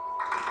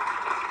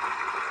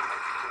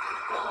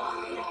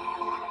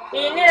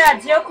Iyi ni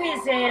radiyo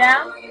kwizera,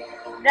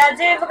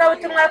 radiyo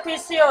ivugabutumwa ku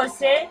isi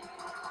yose,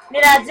 ni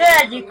radiyo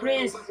ya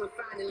gikristo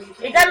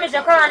igamije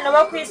ko abantu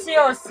bo ku isi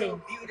yose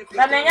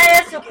bamenya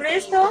Yesu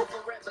Kristo,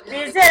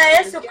 bizera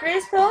Yesu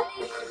Kristo,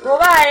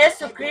 bubaha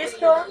Yesu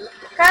Kristo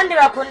kandi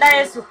bakunda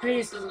Yesu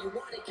Kristo.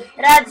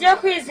 Radiyo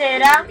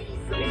kwizera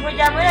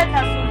ivugira muri Leta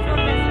Zunze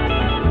Ubumwe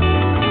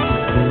za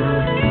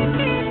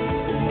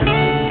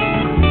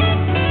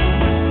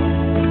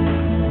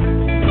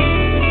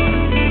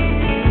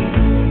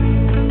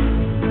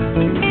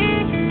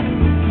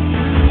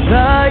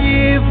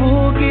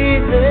Zayivuga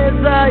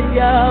ineza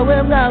yawe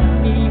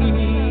mwami,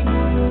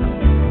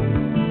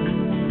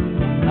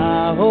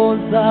 aho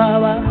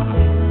zaba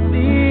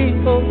ndi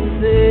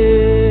hose,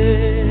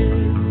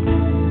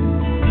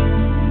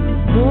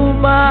 mu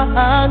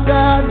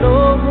mahanga no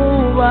mu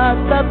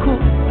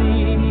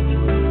batakuzi,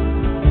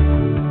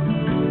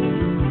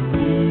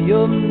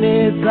 iyo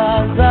neza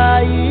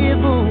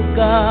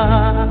zayivuga.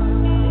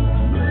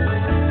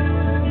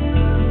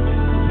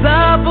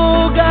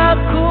 Zavuga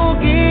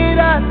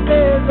kugira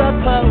neza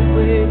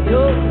kwawe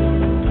yo,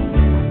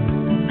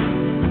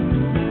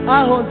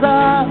 aho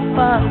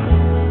zaba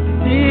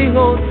ndi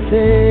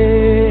hose,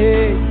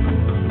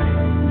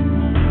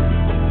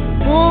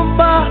 mu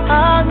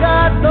mahanga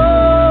no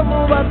mu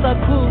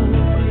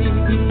batakuzi,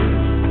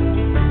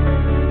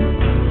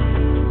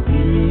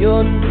 iyo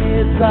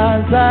neza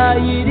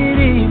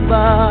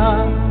zayiririmba.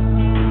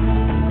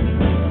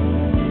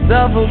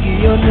 Zavuga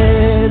iyo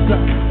neza,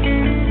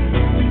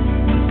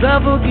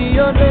 zavuga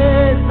iyo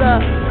neza,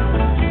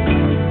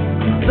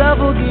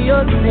 zavuga iyo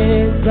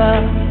neza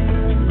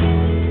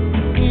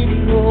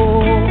iriho.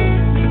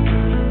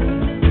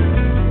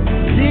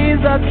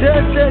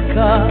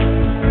 Sizaceceka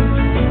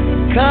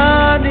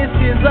kandi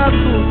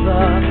sizakuza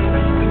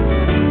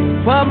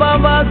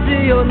kwamamaza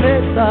iyo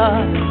neza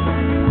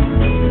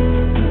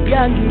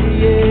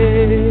yangiriye.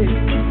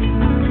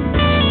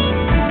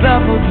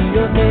 Zavuga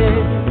iyo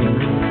neza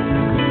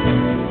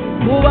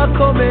mu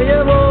bakomeye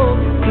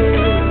bose,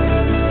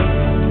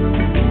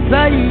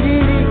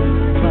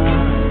 zayiririmba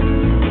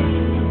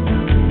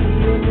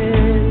iyo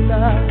neza.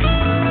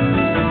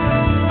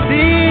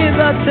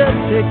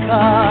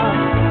 Sizaceceka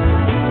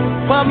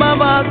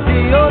kwamamaza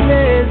iyo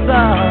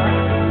neza,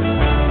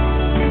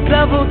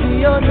 zavuga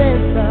iyo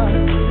neza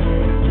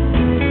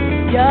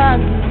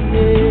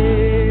yangiye.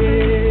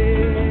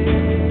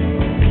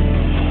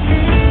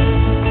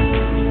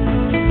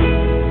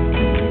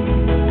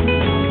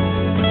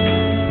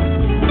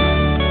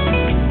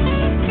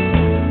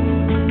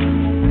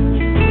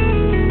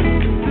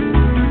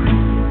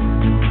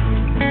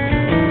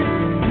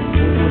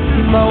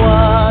 Umutima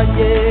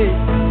wanjye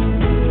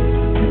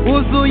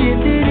wuzuye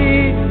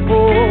indirimbo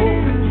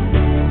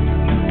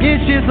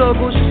nyinshi zo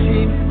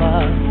gushima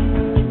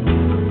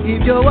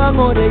ibyo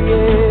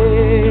wankoreye.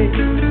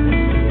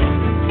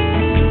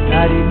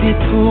 Hari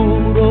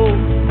ituro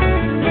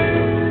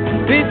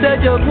mfite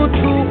ryo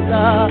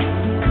gutura,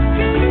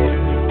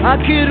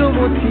 akira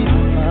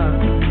umutima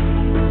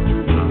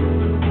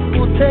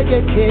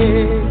utegeke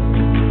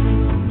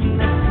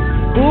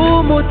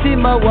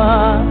umutima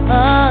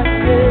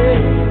wanjye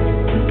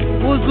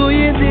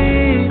wuzuye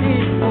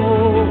indirimbo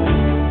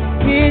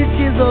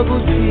nyinshi zo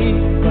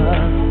gushima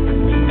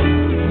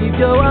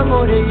ibyo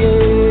wankoreye.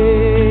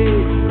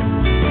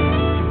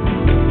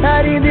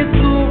 Hari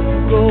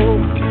n'ituro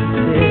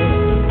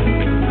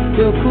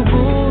ryo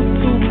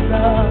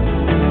kugutura,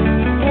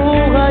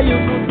 uhaye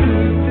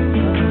umutima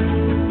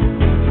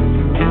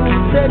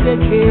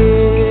utegeke.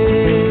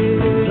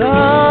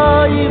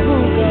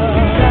 Zayivuga,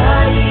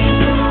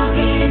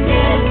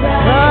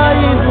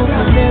 zayivuga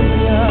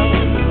ineza,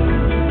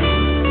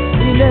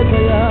 ineza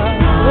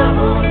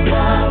yawe.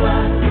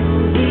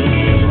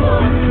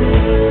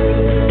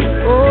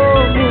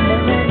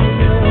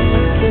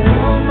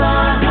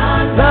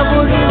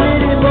 Zavuga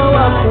imirimo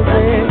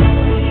wakoze,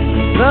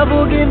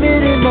 zavuga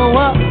imirimo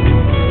wakoze.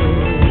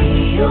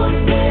 Iyo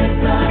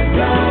neza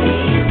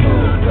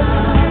zayivuga,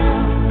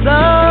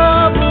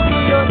 zavuga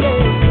iyo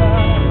neza,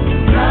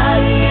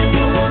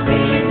 zayivuga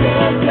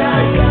ineza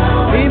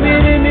yawe.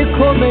 Imirimo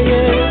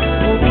ikomeye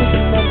mu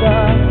buzima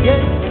bwanjye,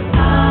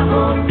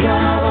 aho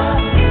byaba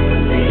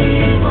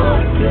biri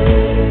hose.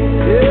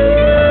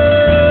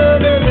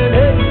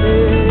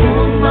 Mu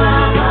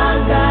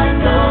mahanga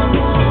no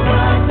mu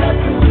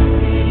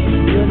batakuzi,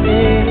 iyo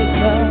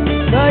neza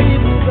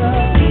zayivuga,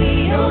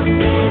 iyo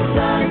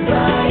neza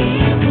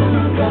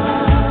zayivuga.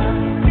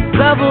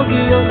 Zavuga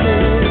iyo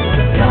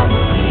neza,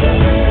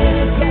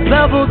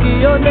 zavuga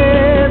iyo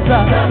neza,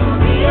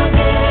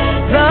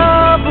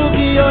 zavuga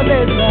iyo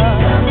neza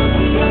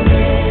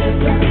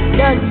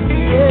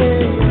yangiye.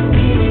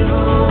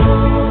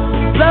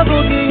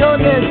 Zavuga iyo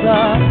neza,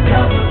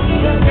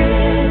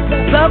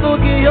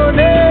 zavuga iyo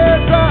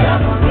neza,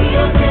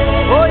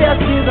 oya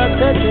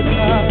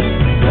sizaceceka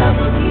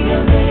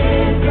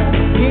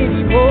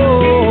iriho.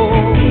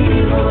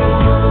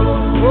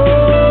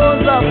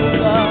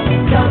 Zavuga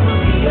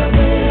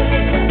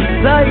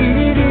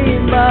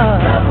zayiririmba,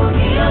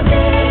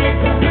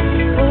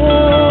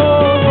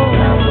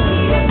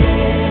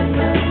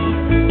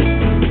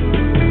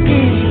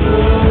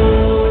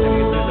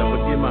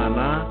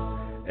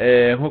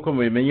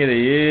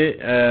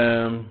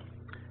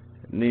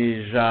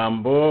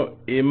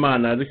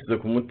 Imana yadushyize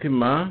ku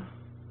mutima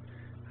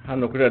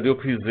hano kuri radiyo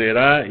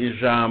kwizera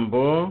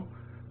ijambo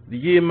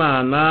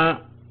ry'Imana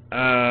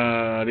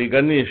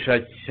riganisha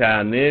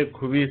cyane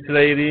ku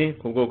Bisirayeli,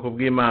 ku bwoko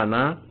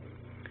bw'Imana.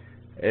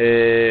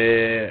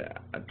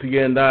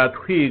 Tugenda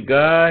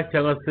twiga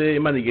cyangwa se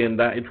Imana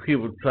igenda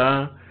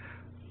itwibutsa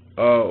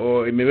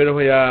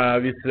imibereho ya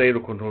Abisirayeli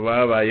ukuntu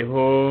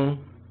babayeho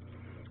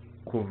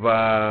kuva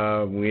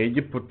mu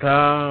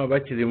Egiputa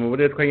bakiri mu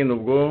buretwa nyine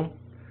ubwo,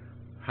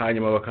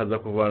 hanyuma bakaza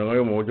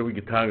kuvanwayo mu buryo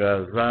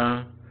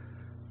bw'igitangaza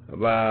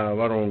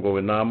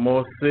barongowe na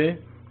Mose,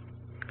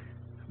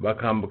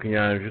 bakambuka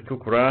inyanja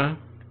itukura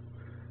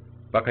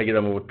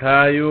bakagera mu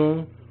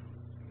butayu.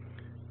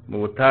 Mu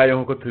butayu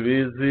nk'uko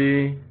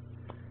tubizi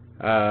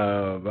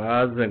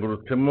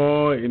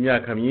bazengurutsemo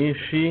imyaka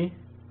myinshi,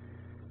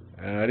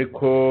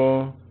 ariko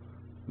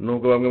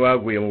nubwo bamwe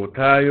baguye mu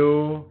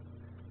butayu,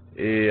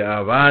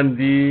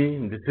 abandi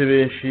ndetse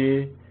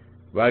benshi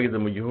bageze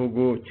mu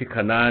gihugu cy'i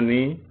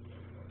Kanani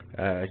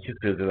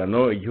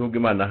cy'isezerano, igihugu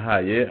Imana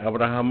yahaye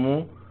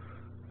Aburahamu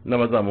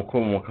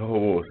n'abazamukomokaho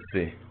bose.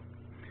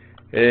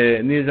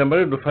 Ni ijambo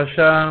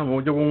ridufasha mu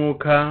buryo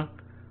bw'umwuka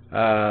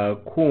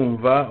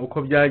kumva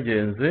uko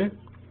byagenze,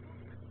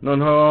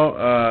 noneho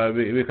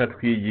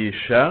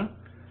bikatwigisha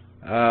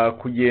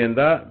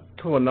kugenda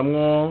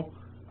tubonamwo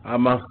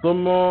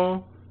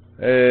amasomo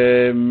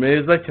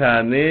meza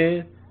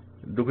cyane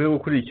dukwiye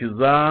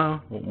gukurikiza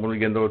mu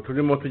rugendo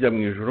turimo tujya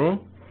mu ijuru.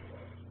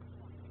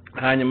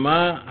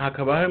 Hanyuma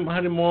hakaba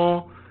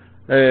harimo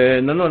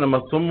nanone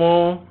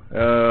amasomo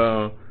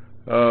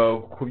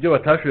ku byo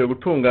batashoboye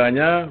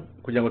gutunganya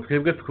kugira ngo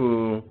twebwe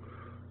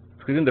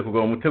twirinde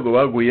kugwa mu mutego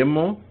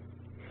baguyemo,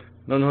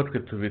 noneho twe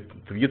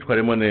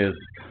tubyitwaremo neza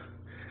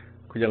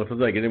kugira ngo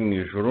tuzagere mu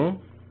ijuru,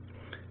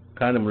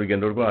 kandi mu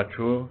rugendo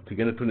rwacu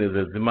tugende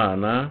tunezeza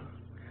Imana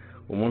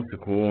umunsi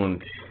ku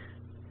wundi.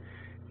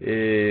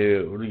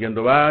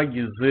 Urugendo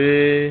bagize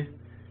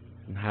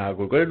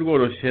ntabwo rwari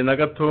rworoshye na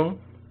gato,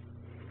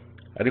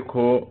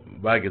 ariko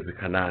bageze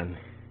Kanani.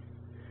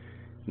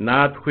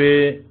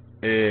 Natwe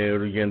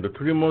urugendo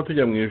turimo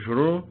tujya mu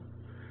ijuru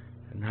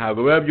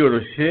ntabwo biba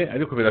byoroshye,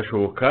 ariko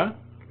birashoboka,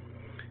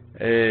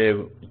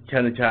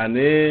 cyane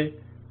cyane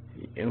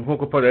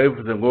nk'uko Paulo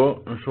yabivuze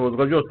ngo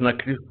nshobozwa byose na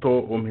Kristo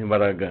umpa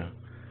imbaraga.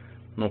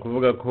 Ni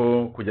ukuvuga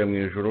ko kujya mu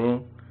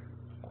ijuru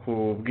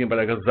ku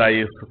bw'imbaraga za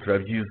Yesu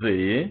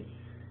turabyizeye,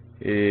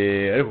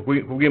 ariko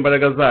ku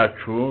bw'imbaraga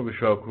zacu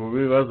bishobora kuba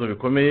ibibazo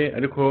bikomeye,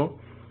 ariko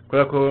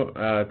kubera ko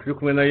turi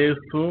kumwe na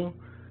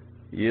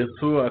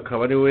Yesu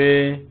akaba ari we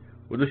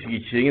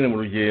udushyigikiye nyine mu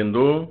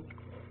rugendo,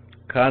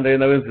 kandi ari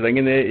nawe nzira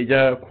nyine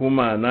ijya ku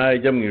Mana,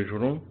 ijya mu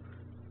ijuru,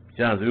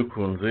 byanze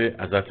bikunze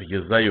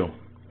azatugezayo.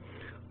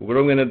 Ubwo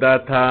rero mwene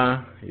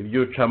data,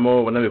 ibyo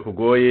ucamo ubona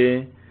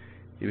bikugoye,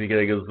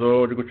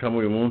 ibigeragezo uri gucamo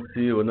uyu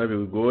munsi ubona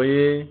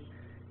bigoye,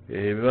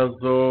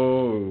 ibibazo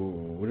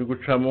uri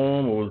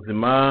gucamo mu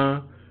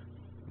buzima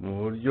mu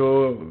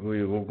buryo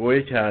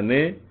bugoye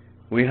cyane,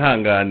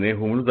 wihangane,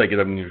 humura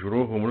uzagera mu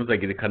ijuru, humura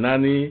uzagera i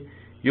Kanani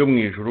yo mu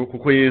ijuru,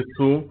 kuko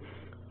Yesu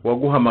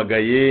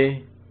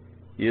waguhamagaye,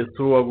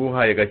 Yesu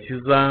waguhaye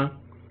agakiza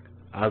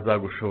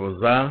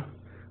azagushoboza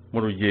mu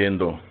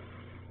rugendo.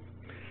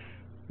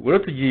 Ubwo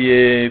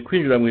tugiye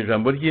kwinjira mu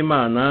ijambo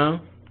ry'Imana,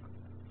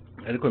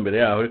 ariko mbere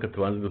yaho reka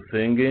tubanze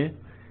dusenge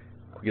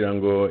kugira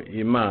ngo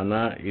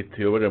Imana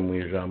ituyobore mu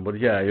ijambo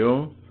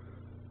ryayo,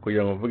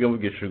 kugira ngo mvuge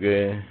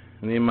mvugishijwe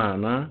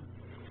n'Imana,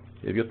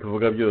 ibyo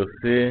tuvuga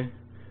byose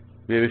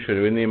bibe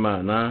bishorewe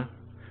n'Imana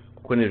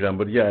kuko ni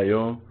ijambo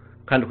ryayo,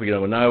 kandi kugira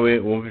ngo nawe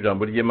wumve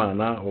ijambo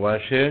ry'Imana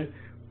ubashe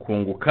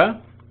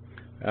kunguka.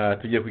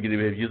 Tugiye kugira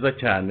ibihe byiza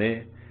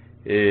cyane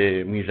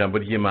mu ijambo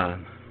ry'Imana.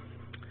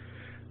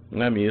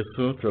 Mwami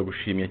Yesu,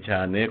 turagushimye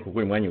cyane kubwo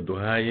uyu mwanya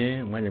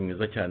uduhaye, umwanya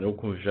mwiza cyane wo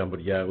kumva ijambo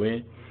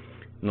ryawe.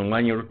 Ni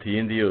umwanya uruta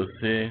iyindi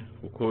yose,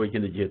 kuko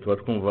ikindi gihe tuba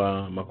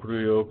twumva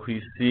amakuru yo ku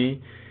isi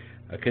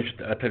akenshi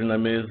atari na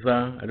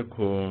meza,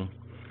 ariko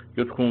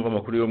iyo twumva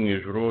amakuru yo mu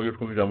ijuru, iyo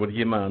twumva ijambo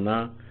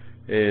ry'Imana,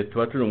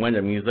 tuba turi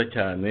umwanya mwiza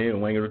cyane,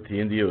 umwanya uruta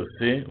iyindi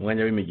yose,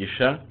 umwanya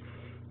w'imigisha,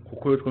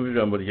 kuko iyo twumva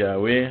ijambo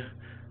ryawe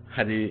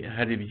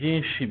hari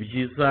byinshi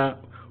byiza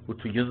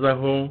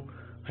utugezaho,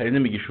 hari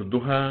n'imigisha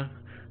uduha,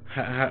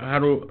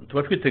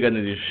 tuba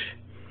twiteganirije.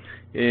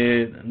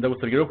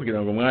 Ndagusabye rero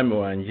kugira ngo mwami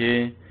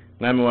wanjye,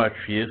 mwami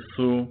wacu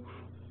Yesu,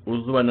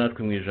 uzuba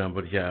natwe mu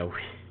ijambo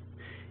ryawe,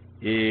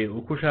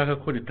 uko ushaka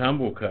ko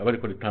ritambuka aba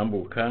ariko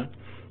ritambuka,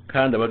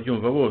 kandi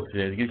abaryumva bose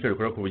rigira icyo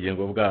rikora ku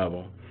bugingo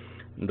bwabo.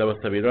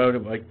 Ndabasabira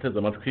bateze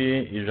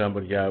amatwi ijambo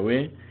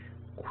ryawe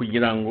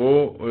kugira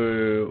ngo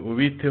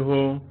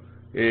ubiteho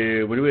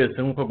buri wese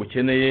nk'uko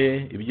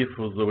agukeneye,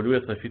 ibyifuzo buri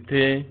wese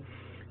afite,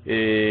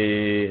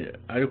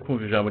 ari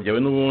kumva ijambo ryawe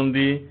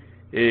n'ubundi,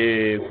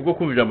 kubwo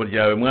kumva ijambo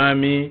ryawe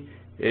mwami,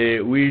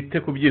 wite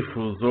ku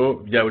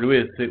byifuzo bya buri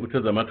wese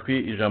uteze amatwi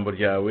ijambo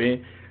ryawe,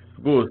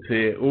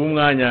 rwose ubu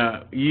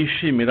umwanya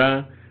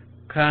yishimira,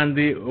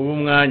 kandi ubu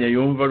umwanya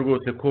yumva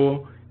rwose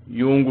ko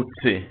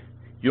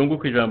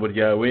yunguka ijambo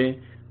ryawe,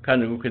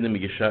 kandi yunguke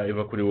n'imigisha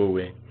iva kuri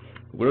wowe.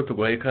 Ubwo rero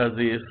tuguhaye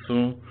ikaze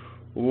Yesu,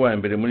 uwa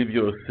mbere muri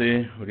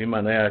byose, uri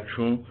Imana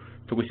yacu,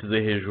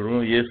 tugushyize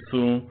hejuru.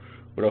 Yesu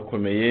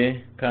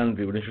urakomeye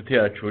kandi uri inshuti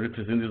yacu, uri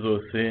tuzindi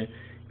zose,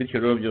 bityo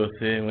rero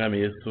byose mwami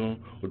Yesu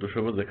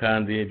udushoboze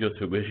kandi byose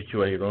biguhesha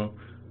icyubahiro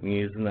mu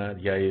izina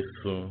rya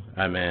Yesu,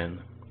 amen.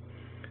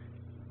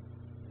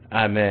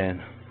 Amen.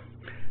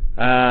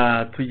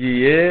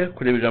 Tugiye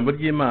kureba ijambo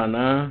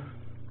ry'Imana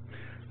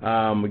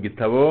mu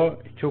gitabo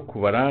cyo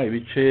kubara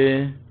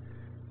ibice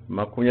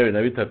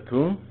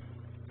 23,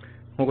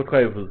 nk'uko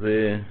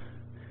twabivuze,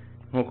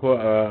 nk'uko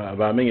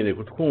abamenyereye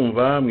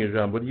kutwumva mu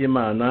ijambo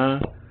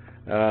ry'Imana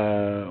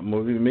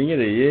mu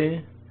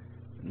bimenyereye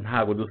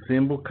ntabwo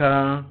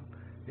dusimbuka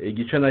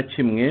igice na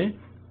kimwe,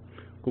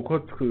 kuko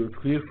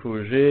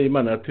twifuje,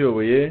 Imana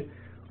yatuyoboye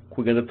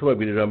kugenda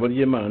tubabwira ijambo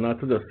ry'Imana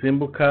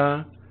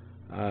tudasimbuka,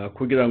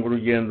 kugira ngo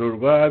urugendo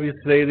rwa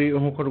Abisraeli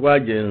nk'uko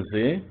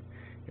rwagenze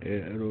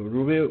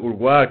rube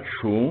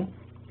urwacu,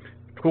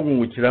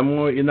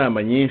 twungukiramo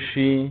inama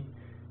nyinshi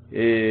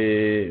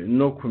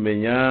no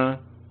kumenya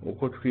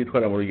uko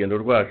twitwara mu rugendo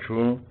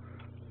rwacu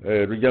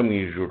rujya mu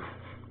ijuru.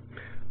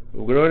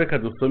 Ubwo rero reka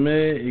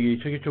dusome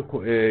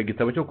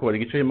igitabo cyo kubara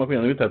igice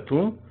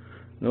 23,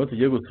 naho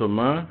tugiye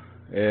gusoma,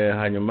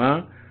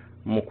 hanyuma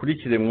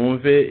mukurikire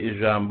mwumve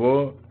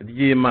ijambo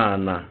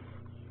ry'Imana.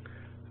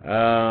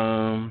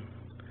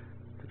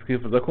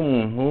 Twifuza ko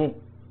umuntu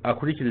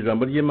akurikira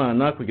ijambo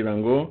ry'Imana kugira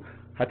ngo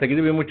hatagira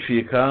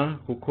ibimucika,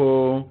 kuko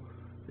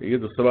iyo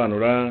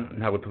dusobanura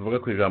ntabwo tuvuga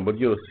ku ijambo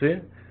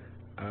ryose,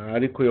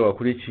 ariko iyo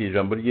wakurikiye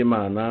ijambo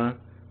ry'Imana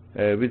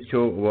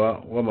bityo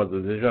uba wamaze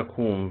deja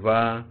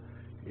kumva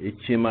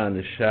icyo Imana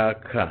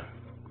ishaka.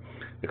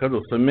 Reka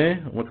dusome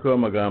umutwe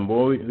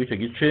w'amagambo w'icyo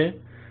gice.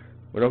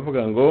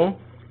 Uravuga ngo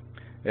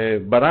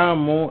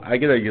Balaamu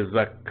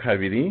agerageza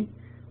kabiri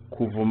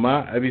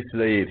kuvuma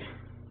Abisraeli.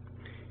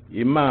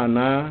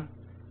 Imana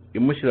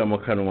imushyira mu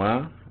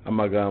kanwa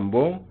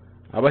amagambo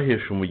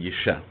abahesha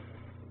umugisha.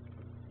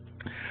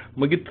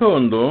 Mu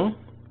gitondo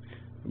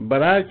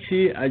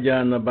Balaki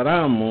ajyana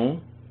Balaamu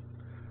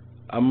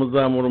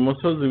amuzamura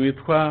umusozi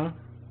witwa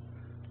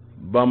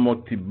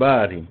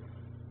Bamotibari,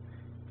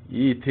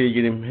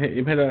 yitegera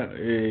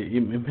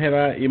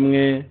impera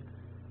imwe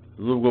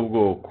z'ubwo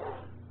bwoko.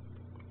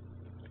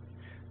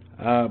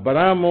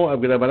 Balaamu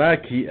abwira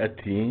Balaki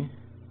ati,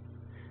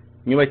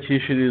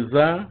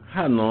 nyubakishiriza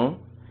hano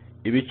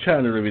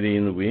ibicaniro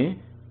 7,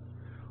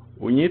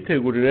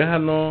 unyitegurire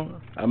hano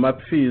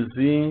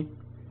amapfizi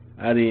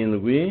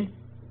 7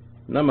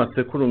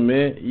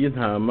 n'amasekurume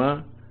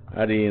y'intama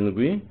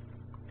 7.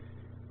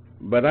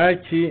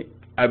 Balaki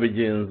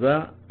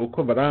abigenza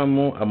uko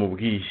Balaamu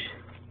amubwiye.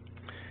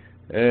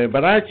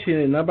 Balaki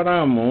na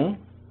Balaamu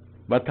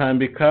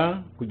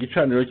batambika ku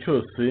gicaniro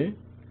cyose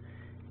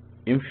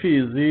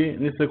imfizi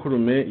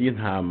n'isekurume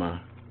y'intama.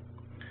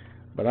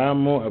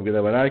 Balaamu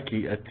abwira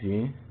Balaki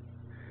ati,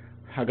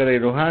 hagarara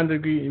iruhande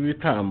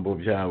rw'ibitambo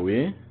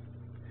byawe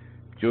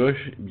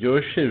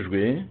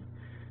byoshejwe,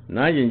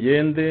 nanjye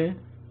ngende,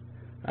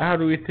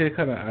 ahari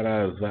Uwiteka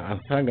araza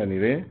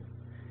ansanganire,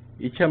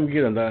 icyo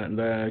ambwira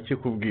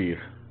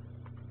ndakikubwira.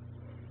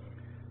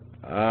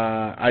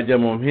 Ajya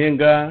mu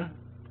mpinga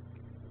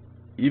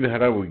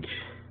y'ibiharabuge.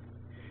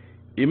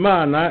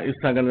 Imana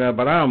isanganira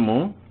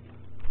Balaamu,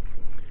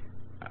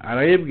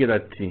 arayibwira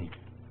ati,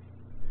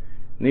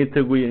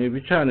 niteguye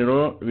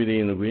ibicaniro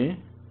 7,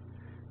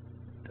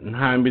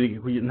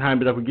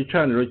 ntambira ku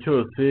gicaniro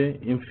cyose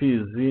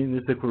imfizi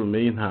n'isekurume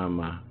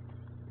y'intama.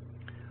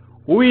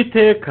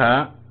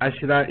 Uwiteka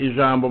ashyira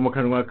ijambo mu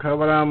kanwa ka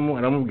Balaamu,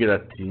 aramubwira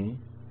ati,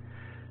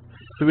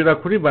 subira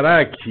kuri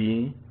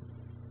Balaki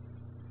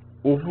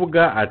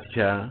uvuga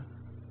atya,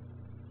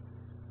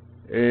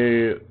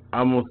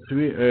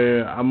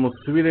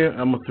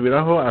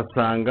 amusubiraho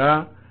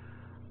asanga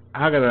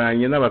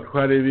ahagararanye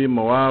n'abatware b'i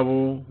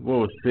Mowabu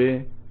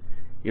bose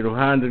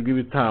iruhande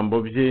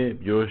rw'ibitambo bye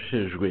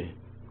byoshejwe.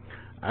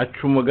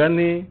 Aca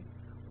umugani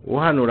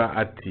uhanura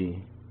ati,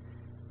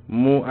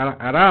 mu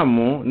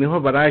Aramu niho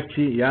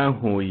Balaki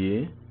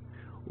yankuye,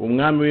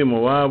 umwami w'i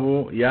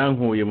Mowabu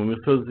yankuye mu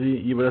misozi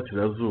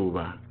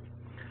y'iburasirazuba.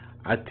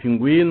 Ati,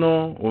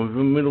 ngwino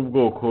umvumire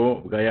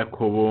ubwoko bwa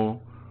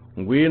Yakobo,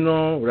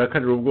 ngwino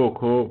urakarira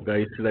ubwoko bwa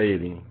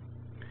Isirayeli.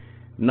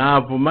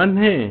 Navuma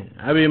nte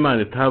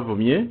ab'Imana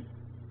itavumye,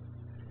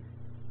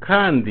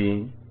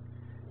 kandi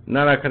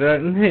narakarira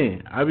nte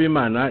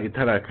ab'Imana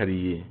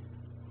itarakariye?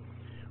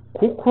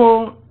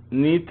 Kuko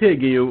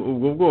nitegeye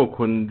ubwo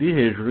bwoko ndi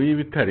hejuru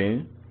y'ibitare,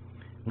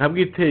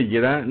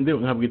 nkabwitegera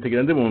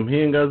ndi mu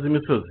mpinga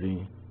z'imisozi.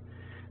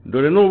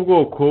 Dore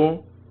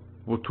n'ubwoko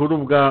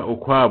butura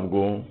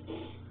ukwabwo,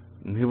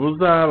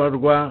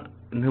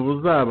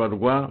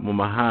 ntibuzabarwa mu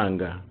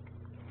mahanga.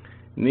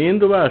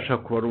 Ninde ubasha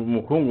kubara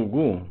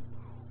umukungugu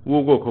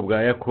w'ubwoko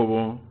bwa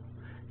Yakobo,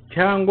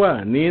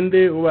 cyangwa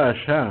ninde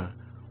ubasha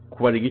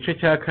kubara igice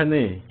cya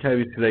 4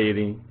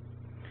 cy'Abisirayeli?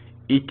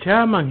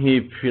 Icyama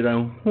nkipfira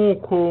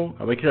nk'uko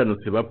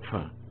abakiranutsi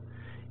bapfa,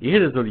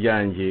 iherezo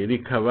ryanjye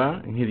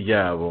rikaba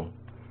nk'iryabo.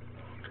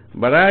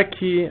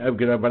 Balaki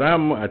abwira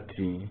Balaamu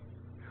ati,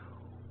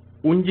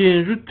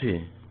 ungenje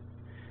ute?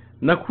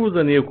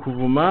 nakuzaniye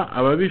kuvuma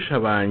ababisha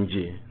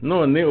banjye,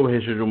 none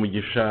ubahesheje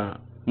umugisha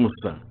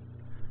Musa.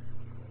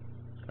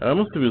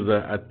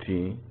 Aramusubiza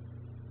ati,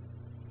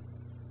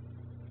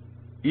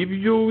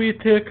 ibyo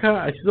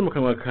Uwiteka ashyize mu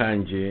kanwa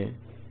kanjye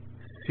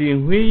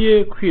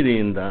sinkwiye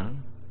kwirinda,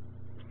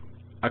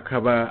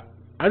 akaba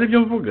ari byo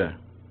mvuga.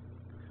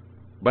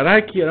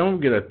 Balaki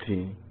aramubwira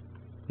ati,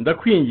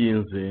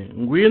 ndakwinginze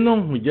ngwino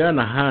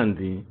nkujyana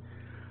ahandi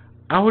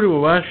aho uri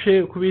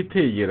bubashe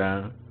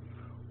kubitegera,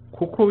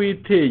 kuko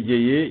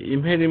witegeye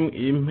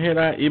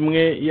impera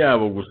imwe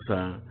yabo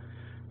gusa,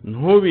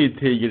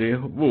 ntubitegere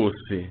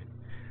bose,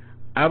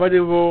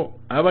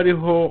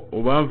 abariho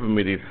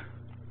ubamvumirira.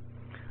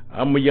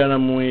 Amujyana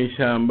mu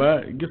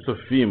ishyamba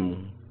ry'Isofimu,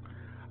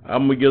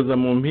 amugeza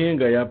mu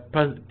mpinga ya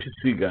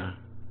Pisiga,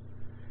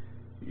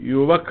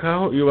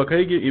 yubakaho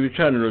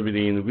ibicaniro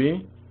 7,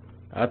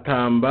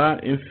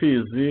 atamba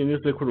imfizi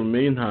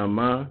n'isekurume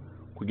y'intama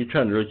ku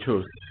gicaniro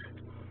cyose.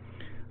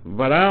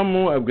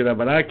 Balaamu abwira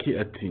Balaki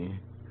ati,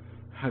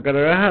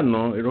 hagarara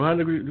hano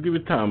iruhande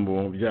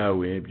rw'ibitambo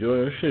byawe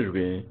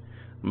byoshejwe,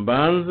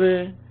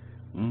 mbanze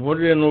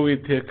mpurire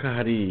n'Uwiteka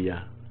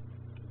hariya.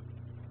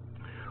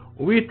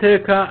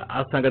 Uwiteka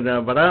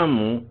asanganira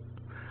Balaamu,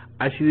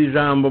 ashyira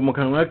ijambo mu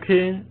kanwa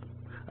ke,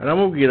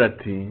 aramubwira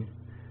ati,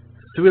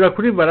 subira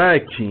kuri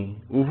Balaki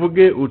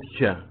uvuge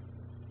utya.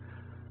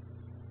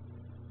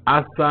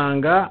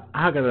 Asanga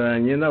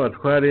ahagararanye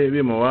n'abatware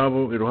b'i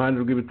Mowabu iruhande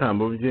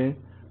rw'ibitambo bye.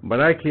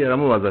 Balaki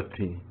aramubaza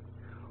ati,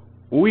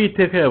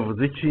 Uwiteka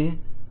yavuze iki?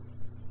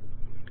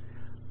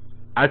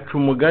 Aca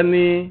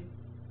umugani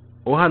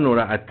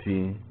uhanura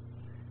ati,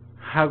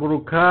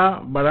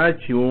 haguruka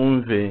Balaki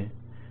wumve,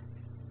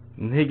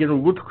 ntegera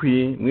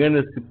ugutwi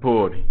mwene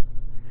Sipori.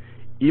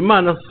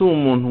 Imana si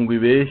umuntu ngo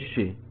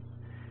ibeshye,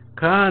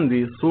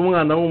 kandi si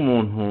umwana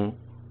w'umuntu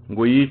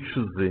ngo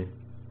yicuze.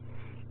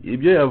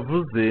 Ibyo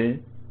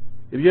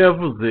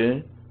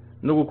yavuze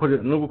no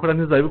gukora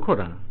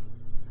ntizabikora.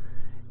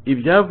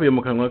 Ibyavuye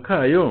mu kanwa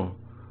kayo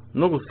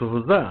no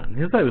gusohoza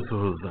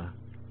ntizabisohoza.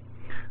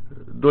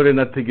 Dore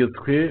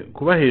nategetswe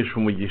kubahesha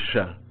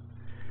umugisha,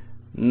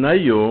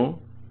 nayo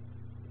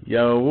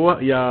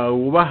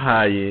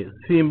yawubahaye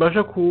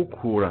simbasha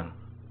kuwukura.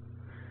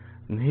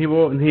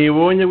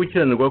 Ntibonye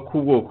gukiranirwa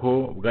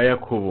k'ubwoko bwa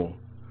Yakobo,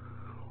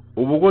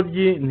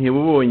 ubugoryi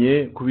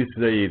ntibubonye ku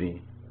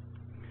Bisirayeli.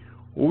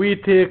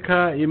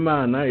 Uwiteka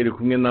Imana iri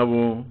kumwe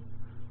nabo,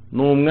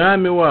 ni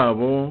umwami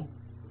wabo,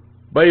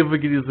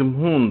 bayivugiriza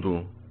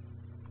impundu.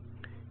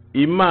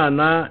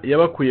 Imana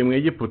yabakuye mu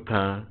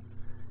Egiputa,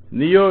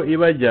 niyo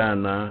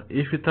ibajyana,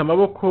 ifite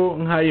amaboko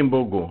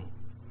nk'ay'imbogo.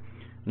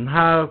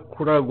 Nta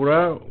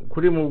kuragura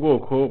kuri mu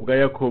bwoko bwa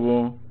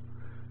Yakobo,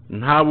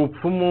 nta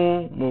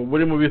bupfumu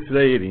buri mu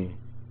Bisirayeli.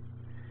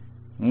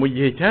 Mu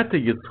gihe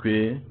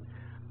cyategetswe,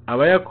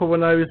 abayakobo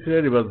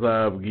n'Abisirayeli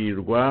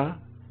bazabwirwa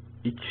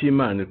icyo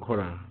Imana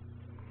ikora.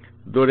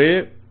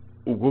 Dore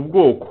ubwo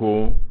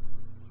bwoko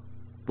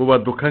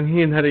bubaduka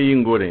nk'intare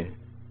y'ingore,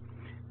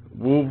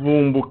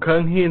 buvumbuka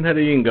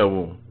nk'intare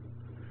y'ingabo.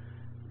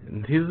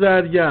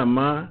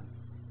 Ntizaryama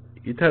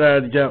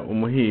itararya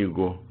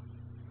umuhigo,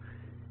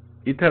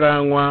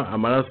 itaranywa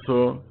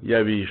amaraso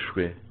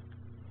y'abishwe.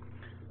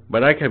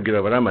 Balaki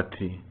abwira Balaamu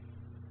ati,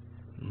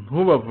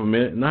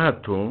 ntubavume na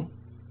hato,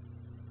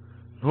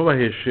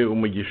 ntubaheshe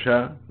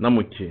umugisha na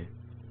muke.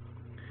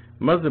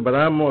 Maze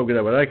Balaamu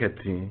abwira Balaki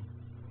ati,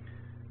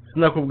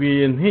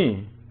 sinakubwiye nti,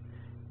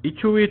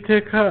 icyo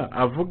Uwiteka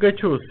avuga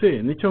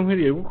cyose nicyo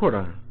nkwiriye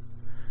gukora?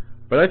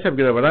 Balaki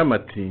abwira Balaamu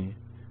ati,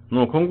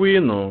 nuko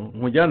ngwino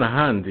nkujyana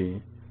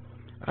ahandi,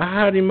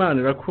 ahari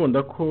Imana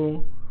irakunda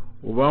ko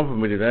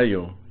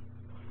ubamvumirirayo.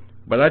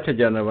 Balaki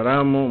ajyana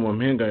Balaamu mu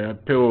mpinga ya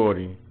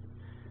Pewori,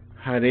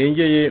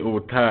 harengeye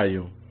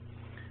ubutayu.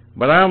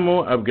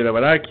 Balaamu abwira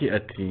Balaki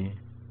ati,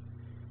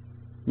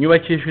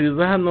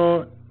 nyubakishiriza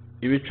hano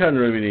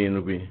ibicaniro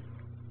 7,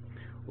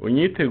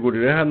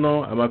 unyitegurire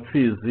hano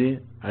amapfizi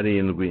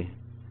 7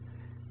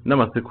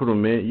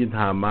 n'amasekurume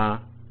y'intama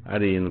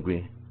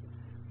 7.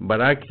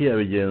 Balaki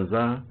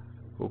abigenza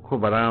uko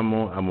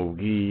Balaamu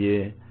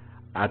amubwiye,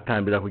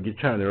 atambira ku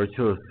gicaniro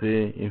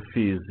cyose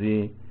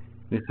imfizi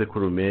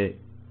n'isekurume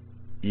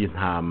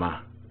y'intama.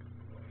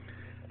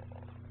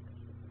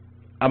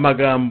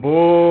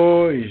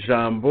 Amagambo,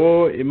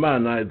 ijambo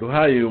Imana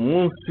iduhaye uyu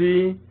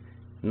munsi,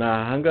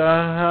 na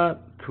ahangaha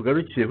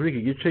tugarukiye kuri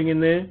iki gice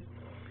nyine.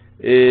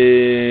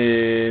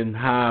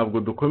 Ntabwo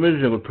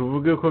dukomeje ngo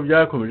tuvuge ko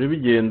byakomeje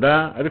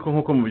bigenda, ariko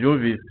nk'uko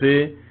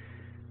mubyumvise,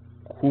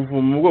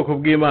 kuvuma mu bwoko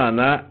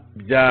bw'Imana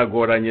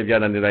byagoranye,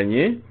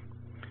 byananiranye,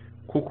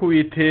 kuko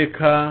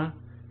Uwiteka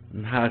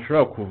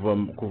ntashobora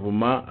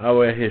kuvuma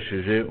abo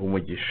yahesheje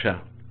umugisha.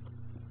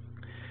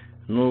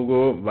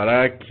 Nubwo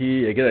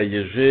Balaki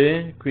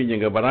yagerageje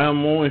kwinginga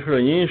Balaamu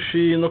inshuro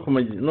nyinshi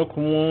no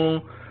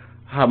kumuha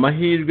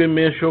amahirwe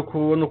menshi yo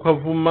kubona uko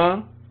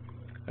avuma,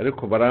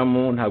 ariko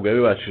Balaamu ntabwo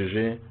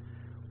yabibashije,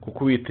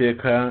 kuko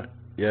Uwiteka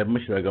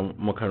yamushyiraga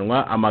mu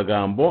kanwa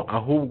amagambo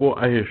ahubwo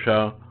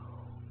ahesha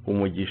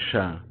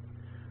umugisha.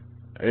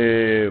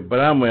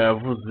 Balaamu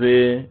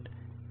yavuze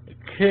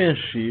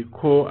kenshi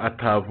ko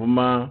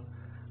atavuma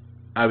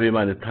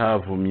ab'Imana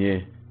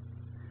itavumye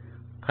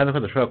kandi ko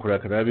adashobora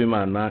kurakara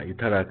ab'Imana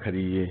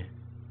itarakariye.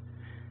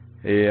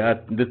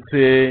 Ndetse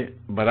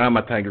Balaamu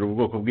atangira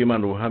ubwoko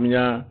bw'Imana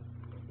ubuhamya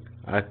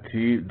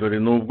ati dore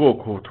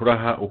n'ubwoko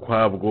turaha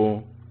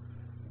ukwabwo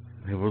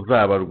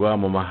ntibuzabarwa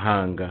mu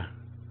mahanga,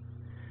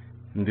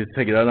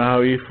 ndetse agira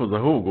n'aho yifuza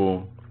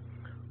ahubwo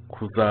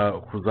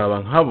kuzaba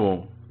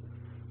nkabo.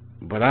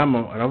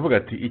 Balaamu aravuga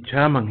ati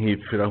icyampa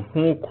nkipfira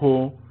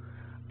nk'uko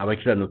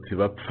abakiranutsi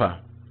bapfa,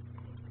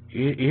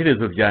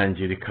 iherezo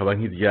ryanjye rikaba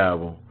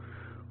nk'iryabo.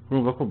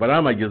 Urumva ko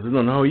Balaamu ageze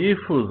noneho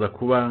yifuza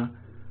kuba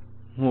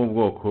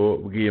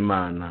nk'ubwoko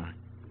bw'Imana.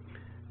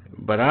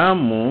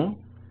 Balaamu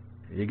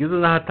yageze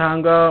n'aho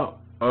atanga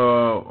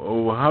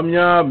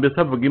ubuhamya,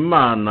 mbese avuga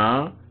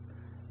Imana,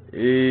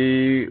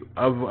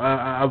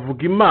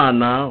 avuga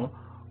Imana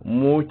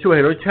mu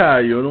cyubahiro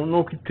cyayo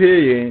nuko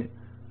iteye.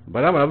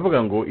 Balaamu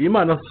aravuga ngo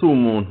Imana si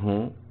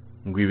umuntu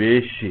ngo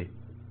ibeshye,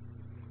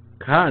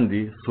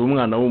 kandi si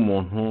umwana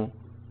w'umuntu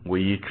ngo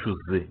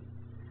yicuze.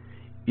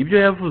 Ibyo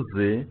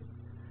yavuze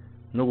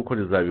no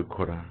gukora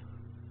izabikora.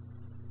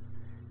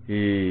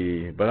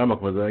 Balaamu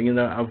akomeza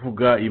nyine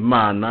avuga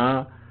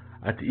Imana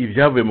ati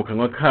ibyavuye mu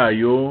kanwa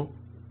kayo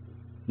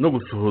no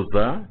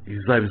gusohoza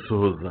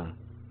izabisohoza.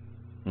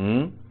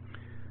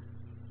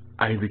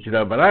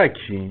 Ahindukira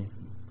Balaki,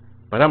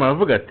 Balaamu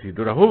aravuga ati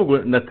dore ahubwo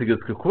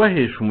nategetswe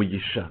kubahesha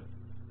umugisha,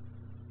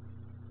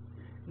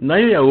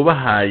 nayo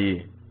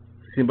yawubahaye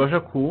simbasha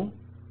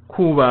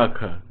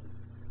kubaka.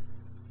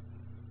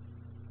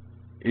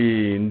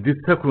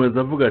 Ndetse akomeza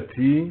avuga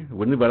ati,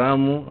 ubwo ni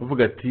Balaamu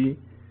avuga ati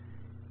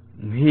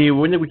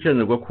ntibonye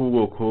gukiranirwa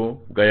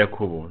k'ubwoko bwa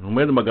Yakobo. Mu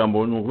yandi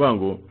magambo ni ukuvuga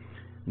ngo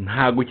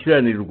nta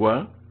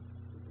gukiranirwa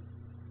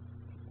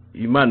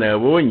Imana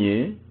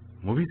yabonye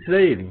mu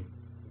Bisirayeli.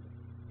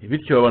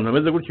 Bityo abantu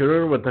bameze gutyo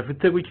rero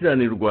batafite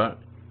gukiranirwa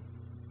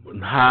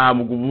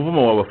ntabwo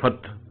ubuvuma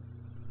wabafata,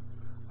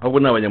 ahubwo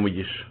ni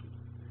abanyamugisha.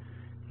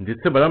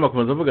 Ndetse Balaamu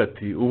akomeza avuga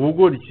ati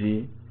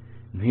ubugoryi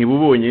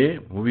ntibubonye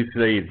mu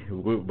Bisirayeli.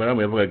 Ubwo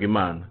Balaamu yavugaga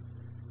Imana.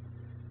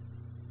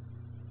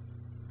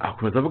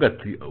 Akomeza avuga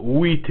ati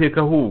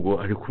Uwiteka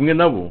ahubwo ari kumwe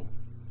nabo,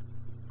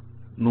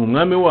 ni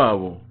umwami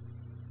wabo,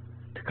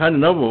 kandi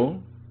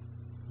nabo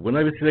ubwo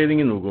n'Abisirayeli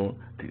nyine ubwo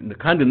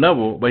kandi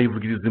nabo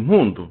bayivugiriza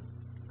impundu.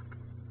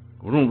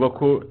 Urumva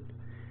ko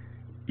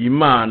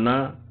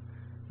Imana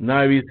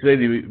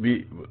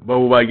n'Abisirayeli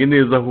bawubage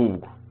neza,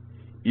 ahubwo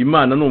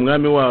Imana ni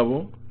umwami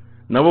wabo,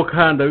 nabo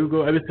kandi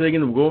Abisirayeli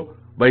nyine ubwo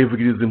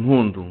bayivugiriza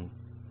impundu.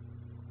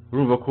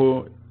 Urumva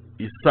ko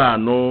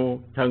isano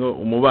cyangwa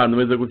umubano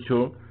umeze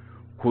gutyo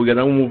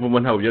kugana nk'umuvumo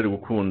ntabwo byari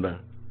gukunda.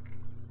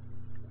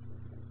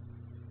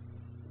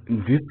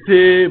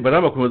 Ndetse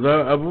Balaamu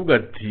akomeza avuga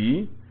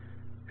ati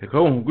reka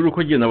nkubwire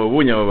uko ngiye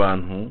nababonye aba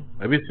bantu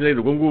Abisirayeli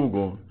ubwo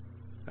ngubwo,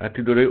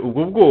 ati dore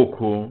ubwo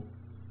bwoko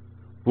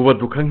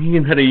bubaduka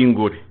nk'intare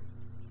y'ingore,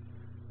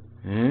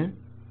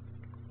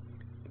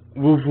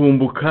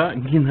 buvumbuka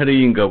nk'intare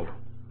y'ingabo,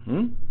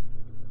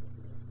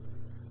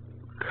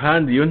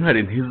 kandi iyo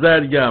ntare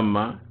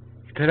ntizaryama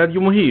itararya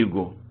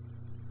umuhigo.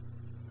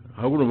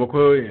 Ahubwo urumva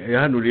ko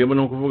yahanuriyemo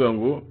no kuvuga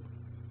ngo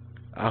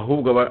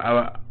ahubwo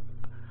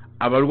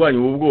abarwanya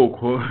ubu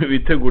bwoko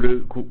bitegure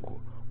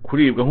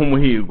kuribwa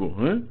nk'umuhigo.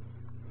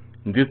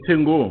 Ndetse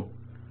ngo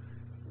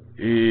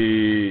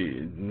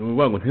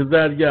nuvuga ngo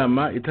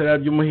ntizaryama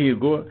itararya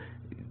umuhigo,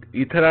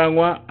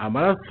 itaranywa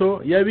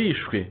amaraso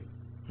y'abishwe.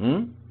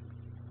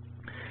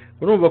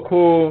 Urumva ko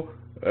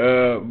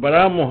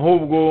Balaamu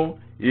ahubwo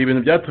ibi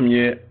bintu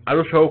byatumye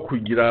arushaho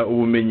kugira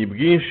ubumenyi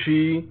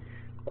bwinshi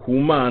ku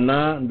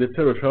Mana,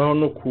 ndetse arushaho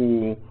no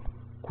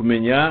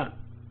kumenya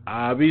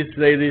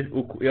Abisirayeli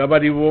aba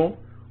ari bo,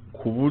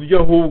 ku buryo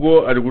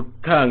ahubwo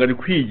ari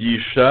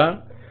kwigisha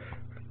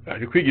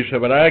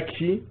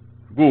Balaki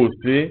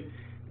rwose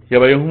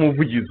yabaye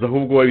nk'umuvugizi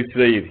ahubwo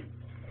w'Abisirayeli.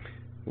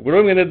 Ubwo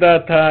rero mwene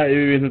data,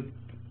 ibi bintu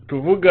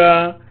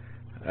tuvuga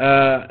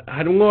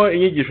harimo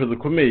inyigisho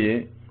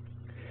zikomeye.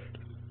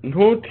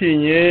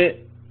 Ntutinye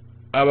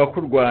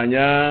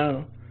abakurwanya,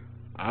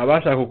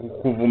 abashaka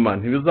kuvuma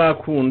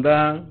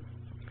ntibizakunda,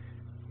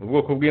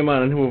 ubwoko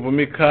bw'Imana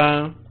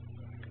ntibuvumika.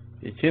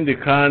 Ikindi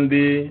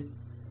kandi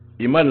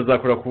Imana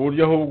izakora ku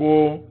buryo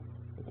ahubwo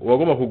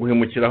wagomba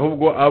kuguhemukira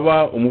ahubwo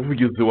aba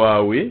umuvugizi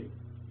wawe,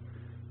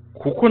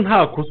 kuko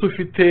nta kosa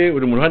ufite,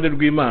 uri mu ruhande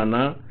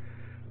rw'Imana.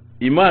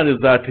 Imana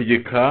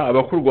izategeka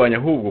abakurwanya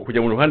ahubwo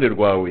kujya mu ruhande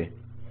rwawe,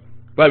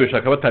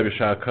 babishaka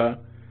batabishaka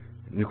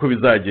niko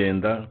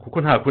bizagenda,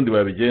 kuko nta kundi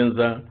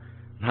babigenza,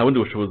 nta bundi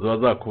bushobozi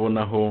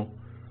bazakubonaho,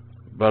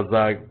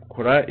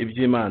 bazakora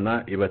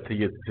iby'Imana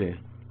ibategetse.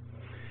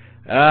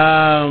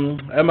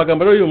 Aya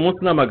magambo rero uyu munsi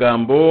ni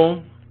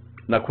amagambo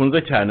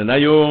nakunze cyane,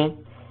 nayo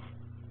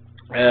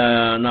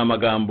ni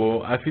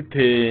amagambo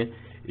afite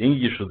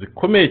inyigisho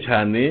zikomeye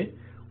cyane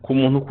ku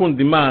muntu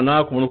ukunda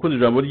Imana, ku muntu ukunda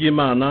ijambo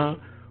ry'Imana,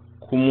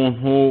 ku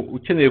muntu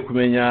ukeneye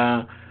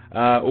kumenya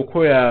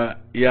uko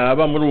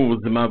yaba muri ubu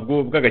buzima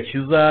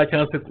bw'agakiza,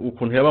 cyangwa se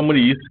ukuntu yaba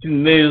muri iyi si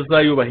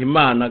neza yubaha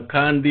Imana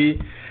kandi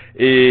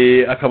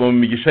akaba mu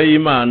migisha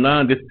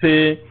y'Imana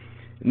ndetse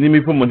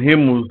n'imivumo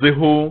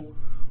ntimuzeho,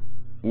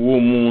 uwo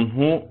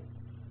muntu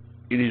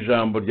iri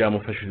jambo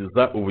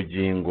ryamufashiriza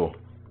ubugingo.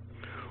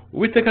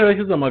 Uwiteka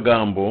yashyize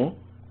amagambo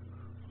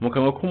mu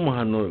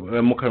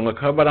kanwa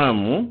ka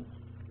Balaamu.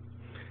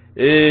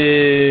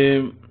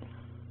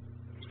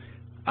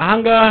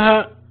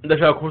 Ahangaha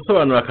ndashaka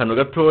kusobanura akantu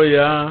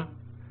gatoya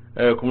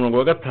ku murongo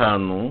wa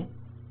 5.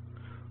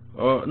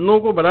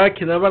 Nubwo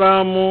Balaki na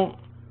Balaamu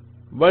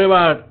bari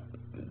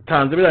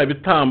batanze biriya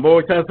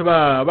bitambo cyangwa se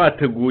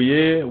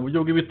bateguye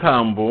uburyo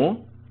bw'ibitambo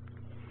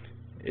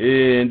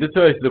ndetse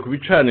bashyize ku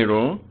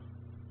bicaniro,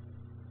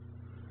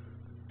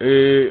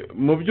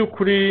 mu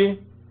by'ukuri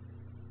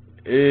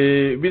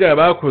biriya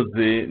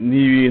bakoze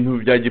ni ibintu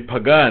bya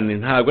gipagani,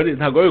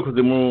 ntabwo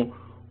babikoze mu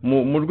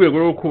rwego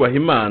rwo kubaha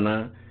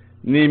Imana.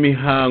 Ni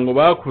imihango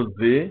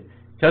bakoze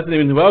cyangwa se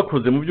ibintu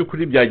bakoze mu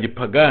by'ukuri bya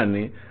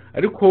gipagani,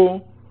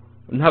 ariko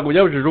ntabwo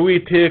byabujije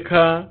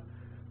Uwiteka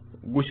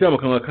gushyira mu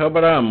kanwa ka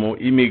Balaamu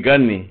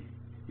imigani.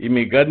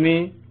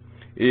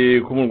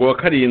 Ku murongo wa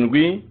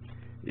 7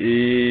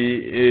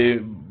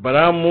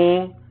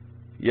 Balaamu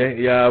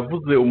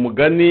yavuze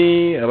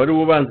umugani abari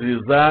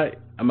bubanziriza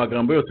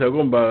amagambo yose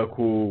yagomba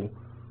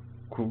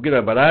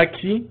kubwira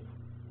Balaki.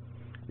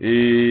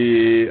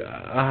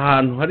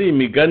 Ahantu hari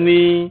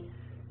imigani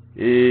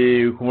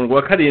ku murongo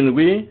wa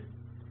 7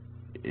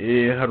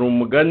 hari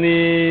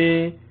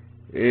umugani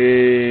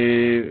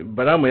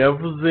Balaamu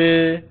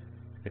yavuze,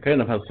 reka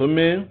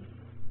nkasome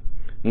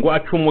ngo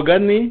aca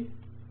umugani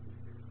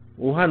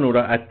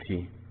uhanura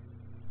ati,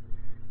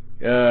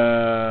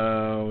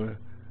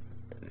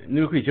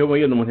 n'ibikurikiyeho mu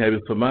yenda umuntu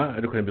yabisoma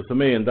ariko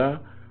nabisome yenda.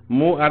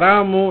 Mu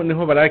Aramu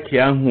niho Balaki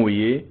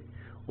yankuye,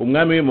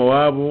 umwami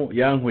w'Imowabu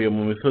yankuye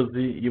mu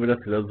misozi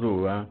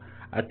y'iburasirazuba,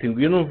 ati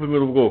ngwino mvumire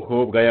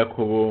ubwoko bwa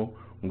Yakobo,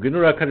 ngwino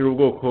urakarira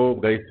ubwoko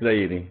bwa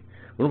Isirayeli.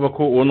 Urumva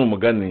ko uwo ni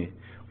umugani.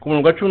 Ku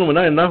murongo wa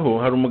 18 naho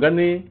hari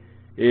umugani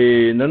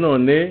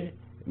nanone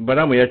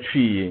Balaamu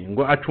yaciye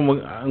ngo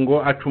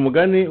aca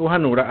umugani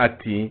uhanura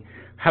ati,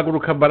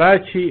 haguruka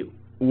Balaki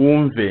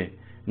wumve,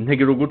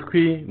 ntegera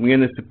ugutwi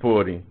mwene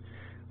Sipori.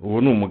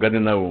 Uwo ni umugani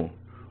nawo.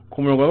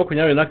 Ku murongo wa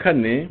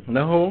 24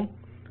 naho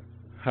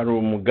hari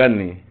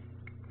umugani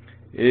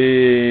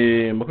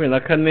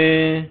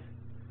 24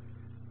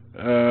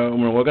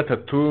 umurongo wa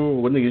 3,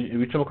 uwo ni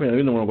ibice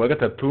 24 umurongo wa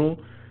 3.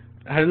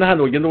 Hari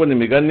n'ahandi ugenda ubona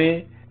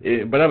imigani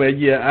Balaamu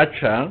yagiye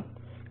aca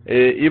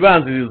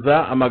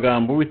ibanziriza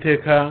amagambo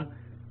Uwiteka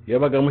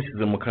yabaga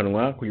amushyize mu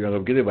kanwa kugira ngo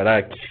abwire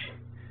Balaki.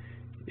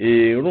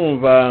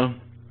 Urumva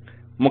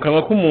mu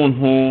kanwa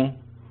k'umuntu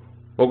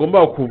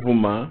bagomba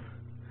kuvuma,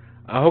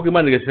 ahubwo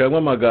Imana igashyiramo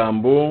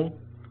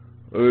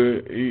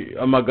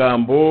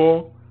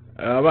amagambo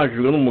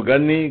abanjijwe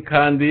n'umugani,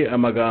 kandi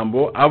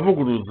amagambo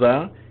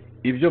avuguruza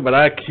ibyo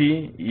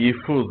Balaki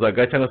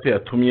yifuzaga cyangwa se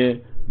yatumye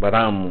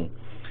Balaamu.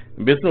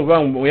 Mbese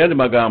mu yandi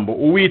magambo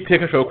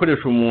Uwiteka ashobora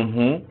gukoresha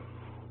umuntu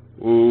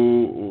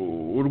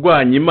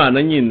urwanya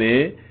Imana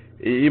nyine,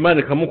 Imana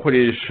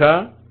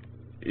ikamukoresha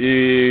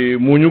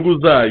mu nyungu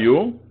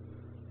zayo,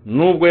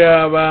 nubwo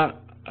yaba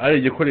ari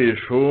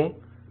igikoresho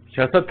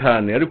cya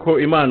Satani, ariko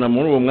Imana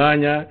muri uwo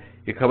mwanya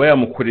ikaba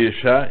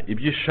yamukoresha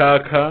ibyo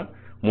ishaka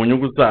mu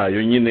nyungu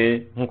zayo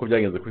nyine, nk'uko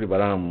byagenze kuri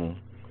Balaamu.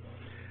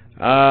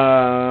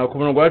 Ku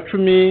murongo wa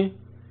 10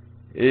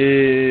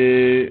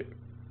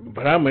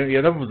 Balaamu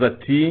yaravuze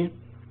ati,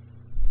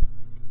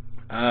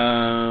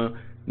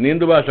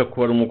 ninde ubasha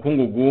kubara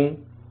umukungugu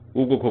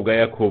w'ubwoko bwa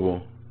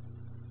Yakobo,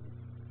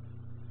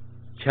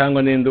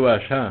 cyangwa ninde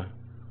ubasha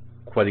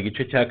kubara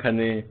igice cya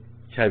 4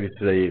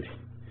 cy'Abisirayeli.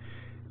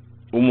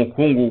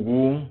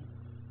 Umukungugu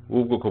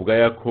w'ubwoko bwa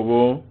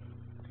Yakobo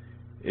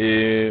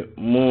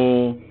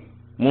mu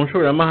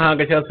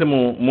nshoberamahanga cyangwa se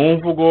mu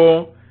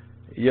mvugo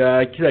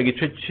ya kiriya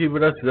gice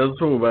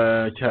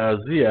cy'iburasirazuba cya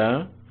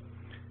Aziya,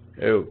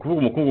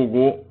 kuvuga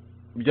umukungugu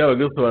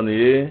byabaga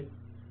bisobanuye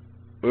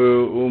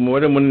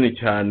umubare munini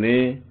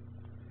cyane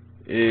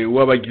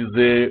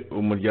w'abagize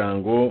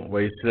umuryango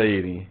wa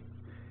Isirayeli.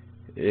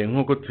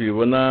 Nk'uko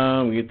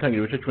tubibona mu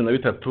itangiriro ibice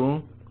 13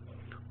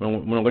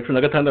 umurongo wa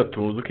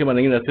 16, uzuko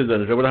Imana nyine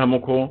yasezeranije Aburahamu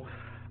ko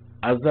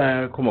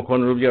azakomokaho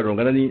n'urubyaro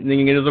rungana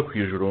n'inyenyeri zo ku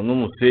ijuru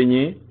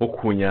n'umusenyi wo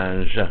ku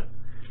nyanja.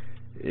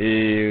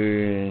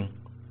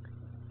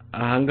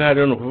 Ahangaha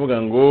rero ni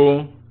ukuvuga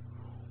ngo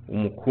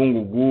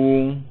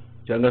umukungugu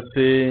cyangwa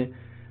se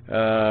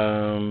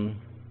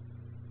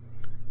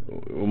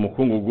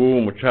umukungugu,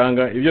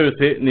 umucanga, ibyo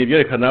byose ni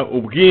ibyerekana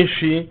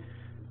ubwinshi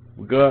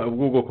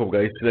bw'ubwoko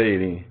bwa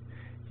Isirayeli.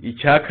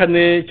 Icya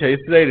 4 cya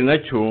Isirayeli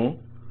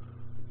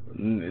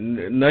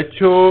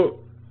nacyo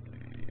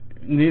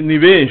ni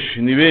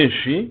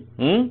benshi.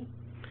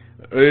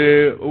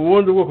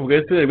 Ubundi ubwoko bwa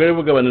Isirayeli bwari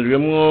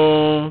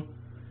bugabanijwemo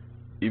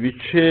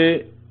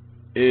ibice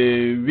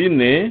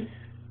 4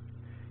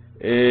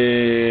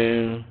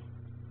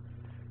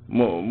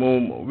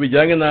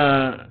 bijyanye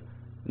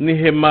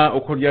n'ihema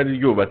uko ryari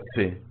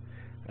ryubatse,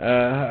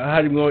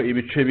 harimo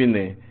ibice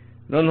 4.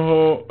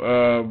 Noneho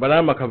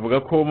Balaamu akavuga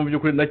ko mu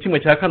by'ukuri na kimwe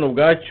cya 4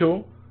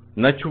 ubwacyo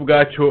nacyo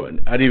ubwacyo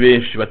ari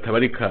benshi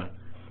batabarika.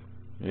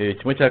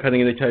 Kimwe cya kane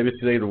nyine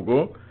cy'Abisirayeli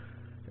ubwo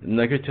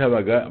nacyo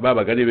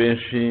babaga ari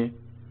benshi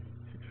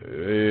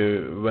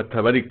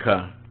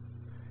batabarika,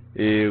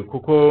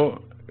 kuko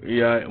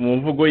mu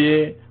mvugo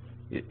ye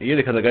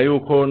yerekanaga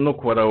yuko no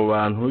kubara abo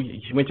bantu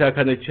kimwe cya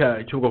kane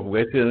cy'ubwoko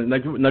bwa Isirayeli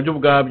nabyo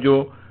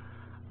ubwabyo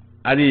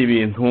ari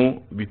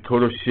ibintu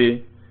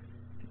bitoroshye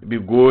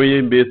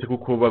bigoye mbese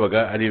kuko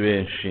babaga ari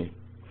benshi.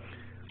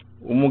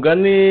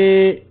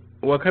 Umugani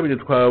wa kabiri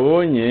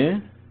twabonye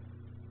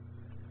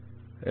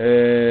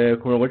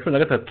ku murongo wa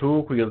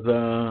 13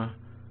 kugeza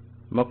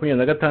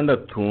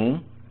 26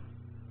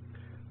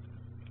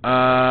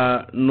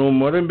 ni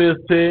umubare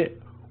mbese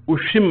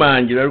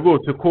ushimangira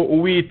rwose ko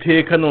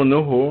Uwiteka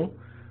noneho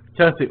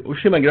cyangwa se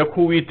ushimangira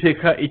ko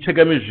Uwiteka icyo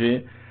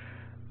agamije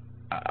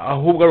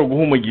ahubwo ari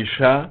uguha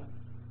umugisha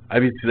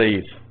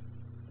Abisirayeli.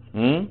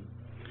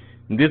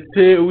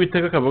 Ndetse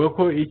Uwiteka akavuga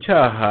ko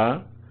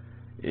icyaha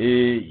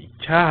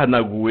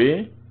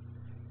cyahanaguwe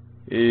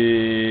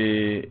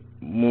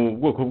mu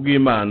bwoko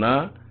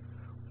bw'Imana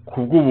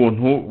ku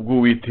bw'ubuntu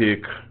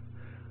bw'Uwiteka.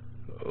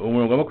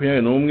 Umurongo wa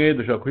 21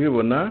 dushaka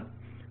kubibona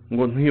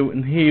ngo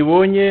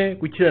ntibonye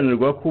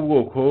gukiranirwa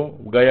k'ubwoko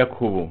bwa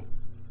Yakobo,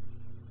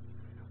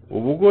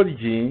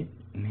 ubugoryi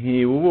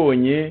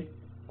ntibubonye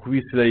ku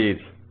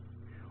Bisirayeli.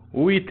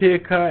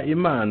 Uwiteka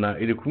Imana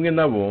iri kumwe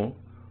nabo,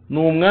 ni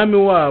umwami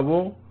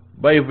wabo,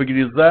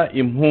 bayivugiriza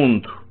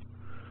impundu.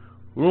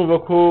 Urumva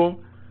ko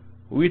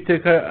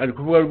Uwiteka ari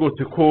kuvuga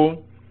rwose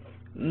ko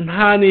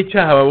nta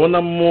n'icyaha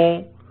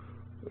babonamo,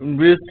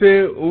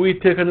 mbese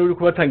Uwiteka niwe uri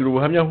kubatangira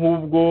ubuhamya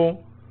ahubwo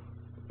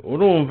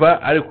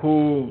urumva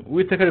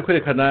Uwiteka ari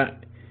kwerekana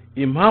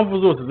impamvu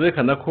zose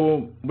zerekana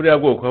ko buriya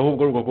bwoko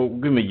ahubwo ari ubwoko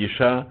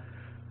bw'imigisha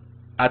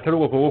atari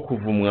ubwoko bwo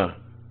kuvumwa.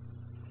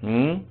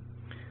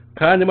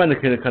 Kandi Imana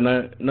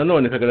ikerekana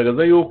nanone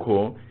ikagaragaza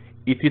yuko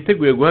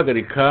ititeguye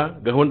guhagarika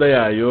gahunda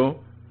yayo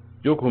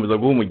yo gukomeza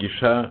guha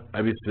umugisha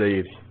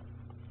Abisirayeli.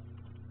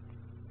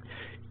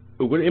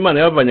 Ubwo Imana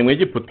yabavanye mu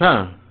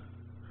Egiputa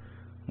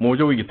mu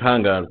buryo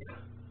bw'igitangaza.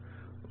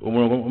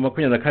 Umurongo wa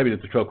 22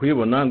 dushobora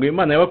kuyibona ngo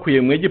Imana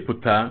yabakuye mu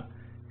Egiputa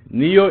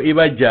niyo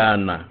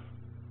ibajyana,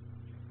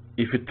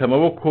 ifite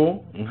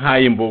amaboko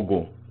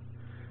nk'ay'imbogo.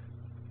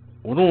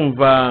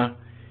 Urumva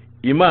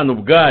Imana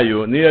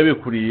ubwayo niyo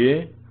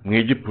yabikuriye mu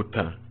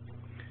Egiputa.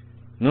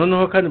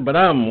 Noneho kandi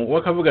Balaamu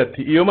wakavuga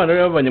ati iyo Mana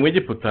yabavanye mu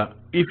Egiputa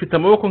ifite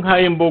amaboko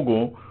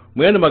nk'ay'imbogo,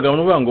 mu yandi magambo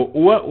nuvuga ngo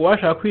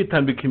uwashaka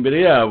kwitambika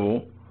imbere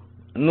yabo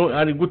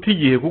ari guta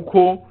igihe,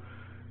 kuko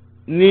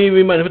niba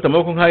Imana ifite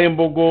amaboko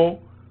nk'ay'imbogo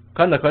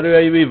kandi akaba ariyo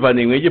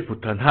yayibivaniye mu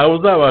Egiputa, ntawe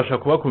uzabasha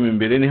kubakoma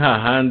imbere. Ni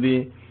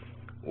hahandi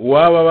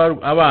waba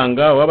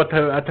abanga,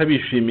 waba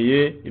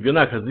atabishimiye, ibyo ni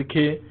akazi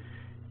ke.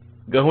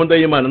 Gahunda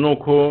y'Imana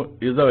nuko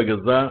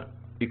izabageza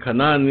i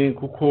Kanani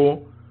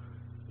kuko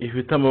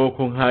ifite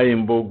amaboko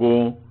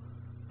nk'ay'imbogo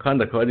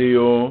kandi akaba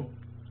ariyo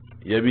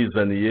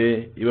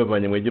yabizaniye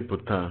ibavanye mu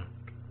Egiputa.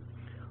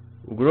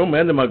 Ubwo rero mu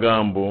yandi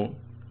magambo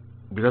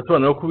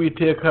birasobanura ko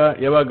Uwiteka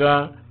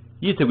yabaga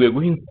yiteguye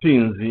guha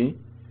intsinzi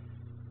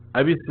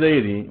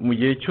Abisirayeli mu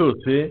gihe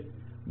cyose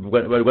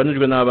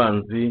barwanijwe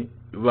n'abanzi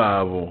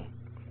babo.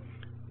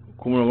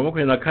 Ku murongo wa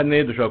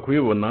 24 dushobora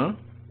kubibona,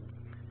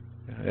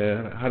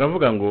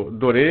 haravuga ngo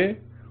dore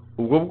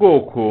ubwo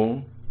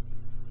bwoko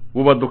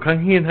bubaduka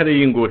nk'intare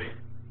y'ingore,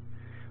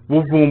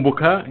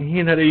 buvumbuka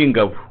nk'intare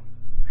y'ingabo,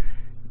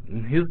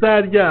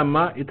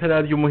 ntizaryama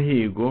itararya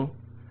umuhigo,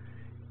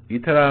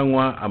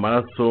 itaranywa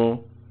amaraso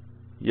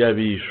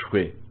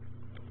y'abishwe.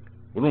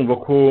 Urumva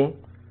ko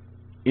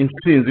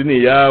intsinzi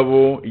ni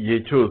yabo igihe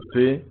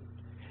cyose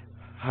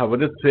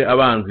habonetse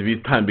abanzi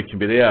bitambika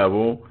imbere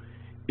yabo.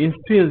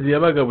 Intsinzi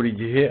yabaga buri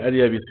gihe ari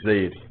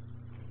y'Abisirayeli.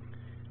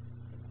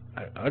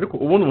 Ariko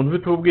ubundi umuntu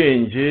ufite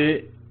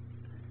ubwenge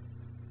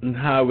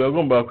ntabwo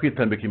agomba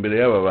kwitambika imbere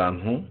y'aba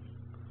bantu.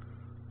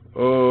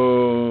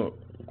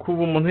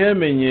 Kuba umuntu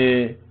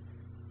yamenye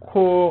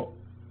ko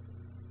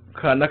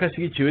kanaka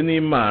ashyigikiwe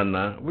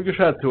n'Imana, buryo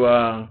ushatse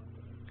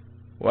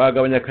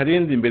wagabanya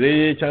akarindi imbere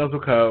ye cyangwa se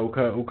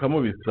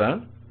ukamubisa,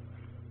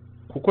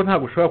 kuko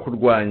ntabwo ushobora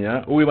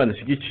kurwanya uwo Imana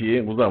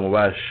ishyigikiye ngo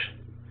uzamubashe.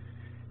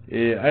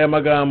 Aya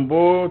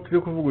magambo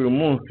turi kuvuga uyu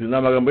munsi ni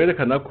amagambo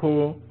yerekana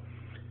ko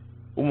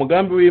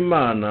umugambi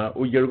w'Imana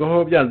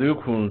ugerwaho byanze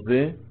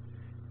bikunze,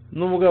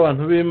 nubwo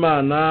abantu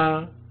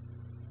b'Imana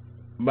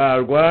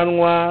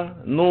barwanwa,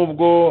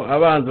 nubwo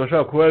abanzi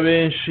bashaka kuba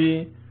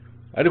benshi,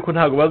 ariko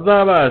ntabwo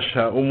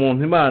bazabasha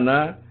umuntu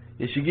Imana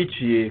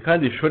ishyigikiye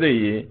kandi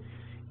ishoreye,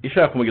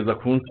 ishaka kumugeza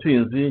ku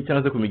ntsinzi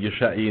cyangwa se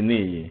kumigisha iyi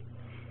niyi.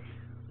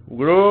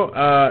 Ubwo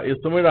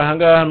isomo riri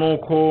ahangaha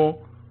nuko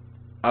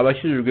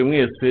abashirijwe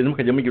mwese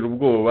ntimukajya mugira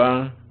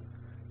ubwoba,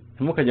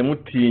 ntimukajya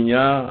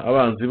mutinya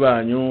abanzi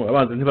banyu.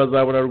 Abanzi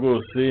ntibazabura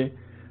rwose,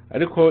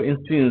 ariko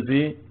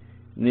intsinzi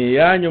ni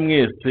yanyu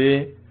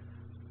mwese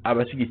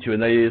abashyigikiwe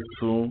na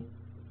Yesu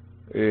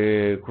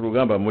ku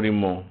rugamba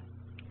murimo.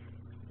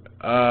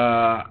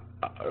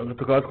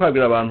 Tukaba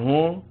twabwira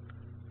abantu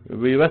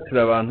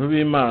bibasira abantu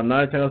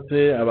b'Imana cyangwa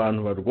se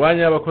abantu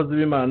barwanya abakozi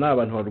b'Imana,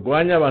 abantu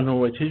barwanya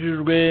abantu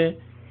bakijijwe,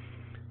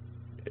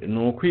 ni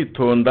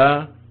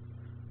ukwitonda,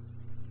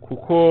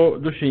 kuko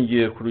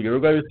dushingiye ku rugero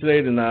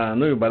rw'Abisirayeli na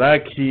n'uyu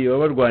Balaki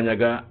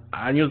babarwanyaga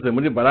anyuze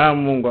muri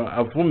Balaamu ngo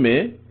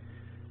avume,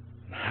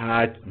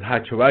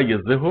 ntacyo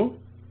bagezeho.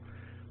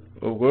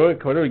 Ubwo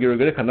ikaba ari urugero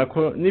rwerekana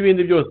ko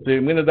n'ibindi byose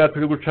mwene data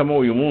uri gucamo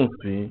uyu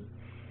munsi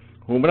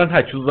humura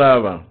ntacyo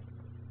uzaba.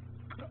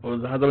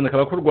 Hazaboneka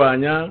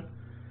abakurwanya,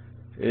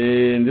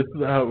 ndetse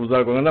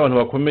uzarwana n'abantu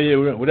bakomeye.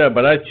 Uriya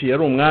Balaki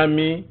yari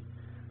umwami,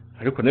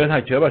 ariko nawe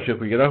ntacyo yabashije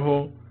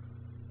kugeraho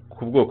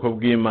ku bwoko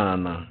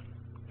bw'Imana.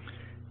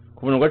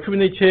 Ku murongo wa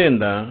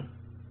 19,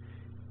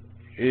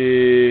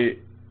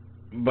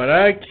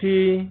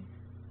 Balaki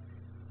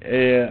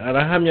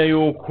arahamya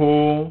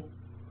yuko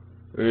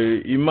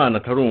Imana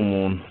atari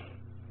umuntu.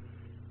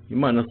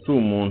 Imana si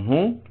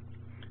umuntu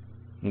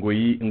ngo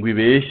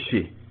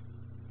ibeshye,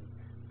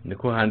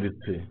 niko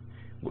handitse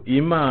ngo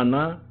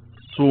Imana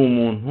si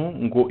umuntu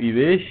ngo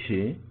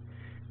ibeshye,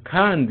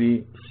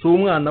 kandi si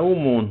umwana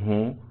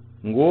w'umuntu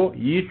ngo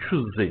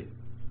yicuze.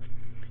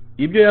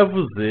 Ibyo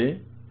yavuze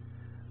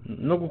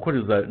no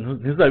gukora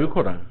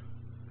ntizabikora,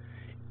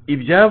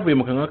 ibyavuye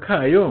mu kanwa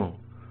kayo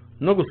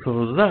no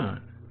gusohoza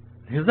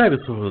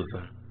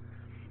ntizabisohoza.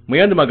 Mu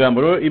yandi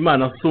magambo rero,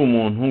 Imana si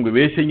umuntu ngo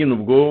ibeshye nyine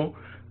ubwo,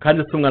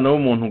 kandi si umwana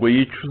w'umuntu ngo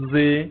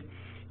yicuze.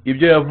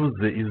 Ibyo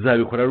yavuze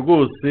izabikora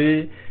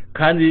rwose,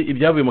 kandi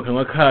ibyavuye mu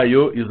kanwa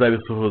kayo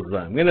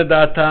izabisohoza. Mwene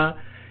data,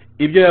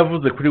 ibyo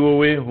yavuze kuri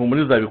wowe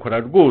humura izabikora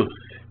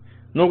rwose,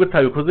 nubwo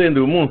utabikoze yenda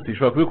uyu munsi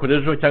ishobora kubikora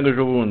ejo cyangwa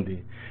ejo bundi,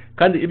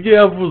 kandi ibyo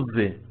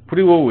yavuze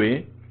kuri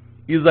wowe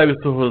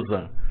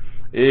izabisohoza.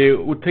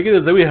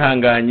 Utegereze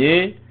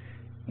wihanganye,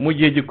 mu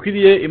gihe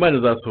gikwiriye Imana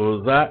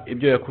izasohoza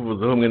ibyo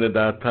yakuvuzeho mwene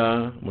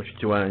data,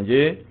 mushiki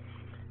wanjye.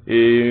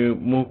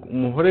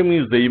 Muhore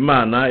mwizeye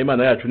Imana.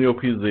 Imana yacu niyo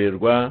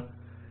kwizerwa,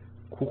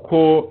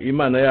 kuko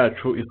Imana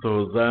yacu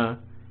isohoza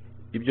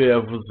ibyo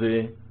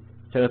yavuze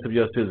cyangwa se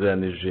ibyo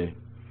yasezeranije.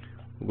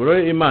 Ubwo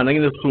rero Imana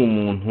nyine si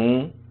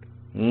umuntu,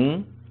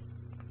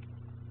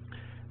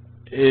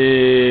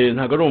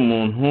 ntabwo ari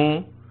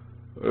umuntu.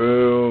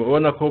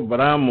 Ubona ko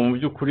Balaamu mu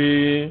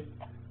by'ukuri,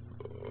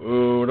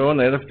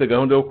 urabona yari afite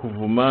gahunda yo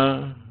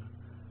kuvuma,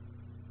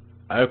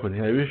 ariko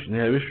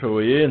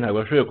ntiyabishoboye, ntabwo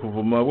ashoboye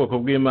kuvuma ubwoko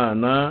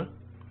bw'Imana.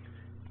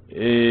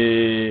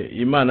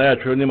 Imana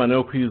yacu ni Imana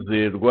yo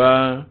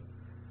kwizerwa,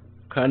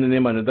 kandi ni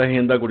Imana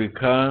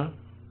idahindagurika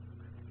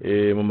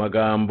mu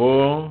magambo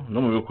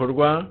no mu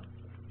bikorwa,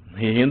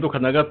 ntihinduka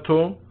na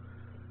gato.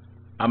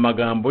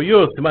 Amagambo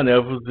yose Imana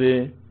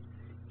yavuze,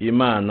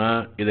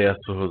 Imana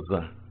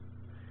irayasohoza.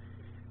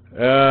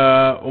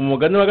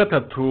 Umugani wa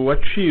 3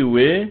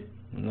 waciwe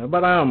na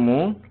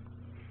Balaamu,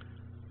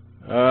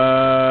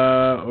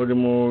 uri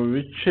mu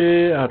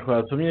bice aha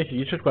twasomye. Iki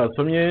gice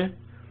twasomye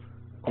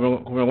ku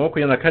murongo wa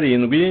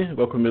 27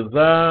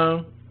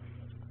 ugakomeza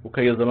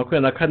ukageza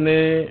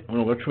 24,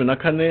 umurongo wa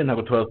 14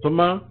 ntabwo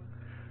twasoma,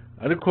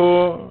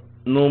 ariko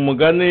ni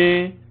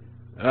umugani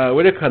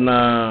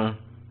werekana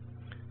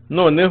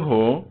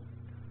noneho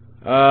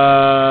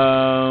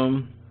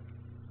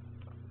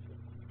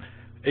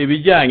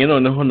ibijyanye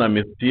noneho na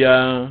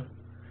Mesiya,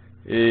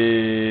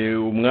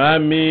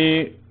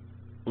 umwami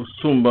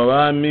usumba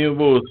abami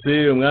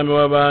bose, umwami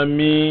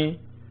w'abami,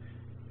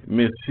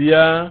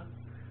 Mesiya.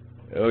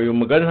 Uyu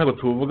mugani ntabwo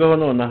tuvugaho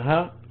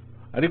nonaha,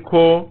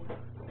 ariko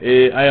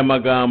aya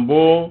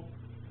magambo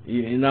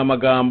ni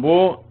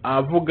amagambo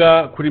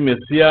avuga kuri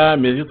Mesiya.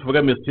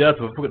 Tuvuga Mesiya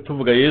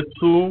tuvuga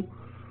Yesu,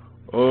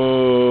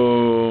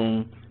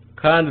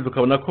 kandi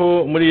tukabona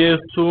ko muri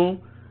Yesu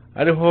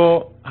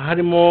ariho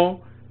harimo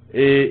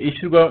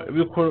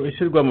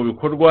ishyirwa mu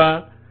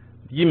bikorwa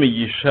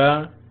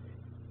ry'imigisha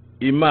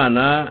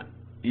Imana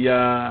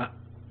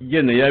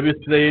yageneye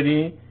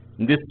Abisirayeli,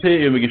 ndetse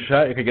iyo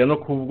migisha ikagera no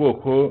ku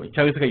bwoko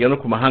cyangwa se ikagera no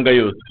ku mahanga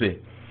yose.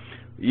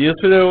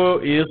 Yesu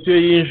rero, Yesu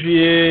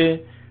yinjiye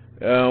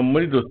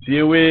muri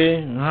dosiye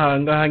we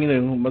nk'ahangaha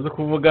nyine maze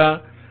kuvuga,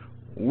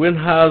 we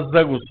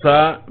ntaza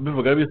gusa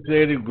bivuga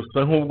Abisirayeli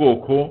gusa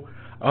nk'ubwoko,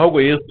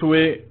 ahubwo Yesu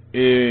we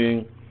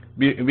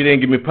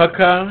birenga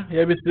imipaka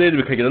y'Abisirayeli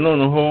bikagera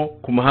noneho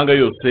ku mahanga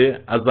yose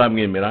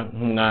azamwemera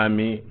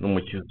nk'umwami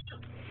n'umukiza.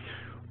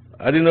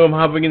 Ari nayo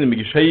mpamvu nyine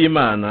imigisha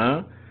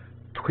y'Imana,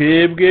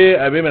 twebwe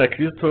abemera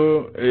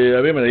Kristo,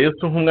 abemera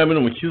Yesu nk'umwami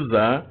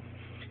n'umukiza,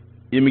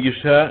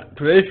 imigisha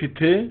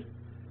turayifite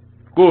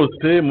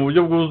rwose mu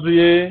buryo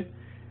bwuzuye.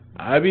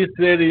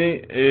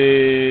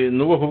 Abisirayeli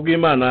n'ubwoko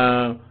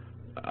bw'Imana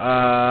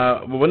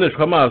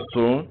buboneshwa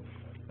amaso,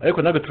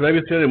 ariko ntabwo turi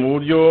Abisirayeli mu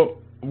buryo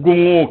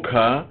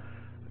bw'umwuka.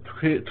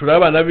 Turi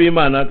abana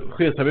b'Imana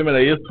twese abemera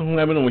Yesu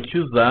nk'umwami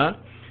n'umukiza,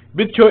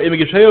 bityo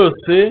imigisha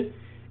yose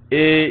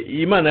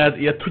Imana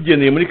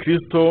yatugeneye muri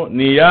Kristo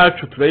ni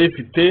yacu,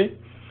 turayifite.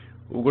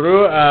 Ubwo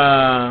rero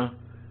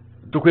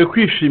dukwiye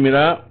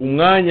kwishimira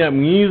umwanya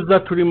mwiza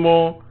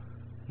turimo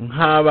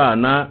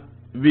nk'abana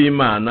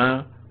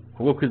b'Imana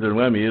kubwo kwizera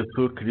umwami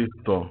Yesu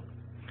Kristo.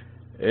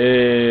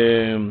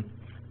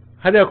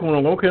 Hariya ku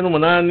murongo wa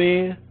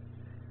 28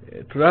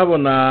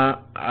 turahabona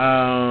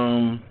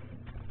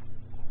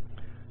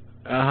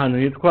ahantu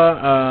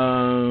hitwa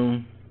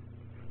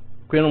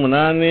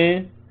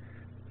 28.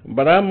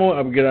 Balaamu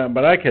abwira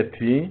Balaki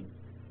ati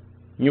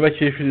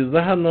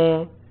nyubakishiriza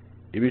hano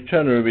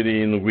ibicaniro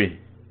 7.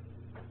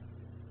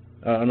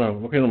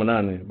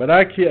 28.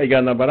 Balaki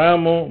ajyana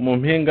Balaamu mu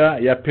mpinga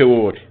ya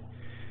Pewori.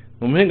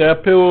 Mu mpinga ya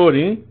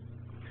Pewori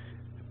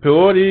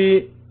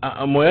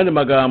mu yandi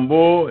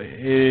magambo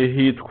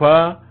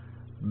hitwa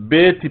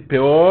Beti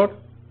Peor.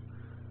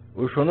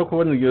 Ushobora no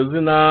kubona iryo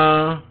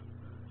zina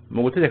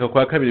mu gutegeka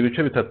kwa 2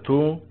 ibice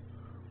 3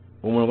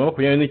 umurongo wa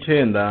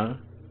 29.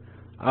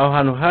 Aho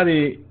hantu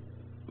hari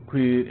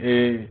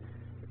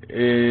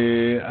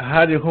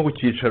hari nko ku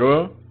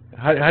cyicaro,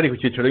 hari ku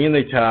cyicaro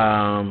nyine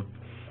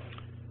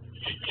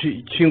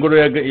cy'ingoro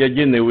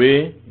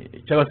yagenewe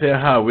cyangwa se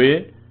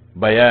yahawe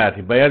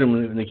Bayali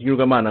ni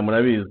ikigirwamana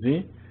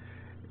murabizi,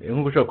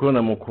 nk'uko ushobora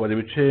kubona mu kubara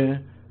ibice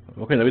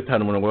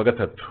 25 umurongo wa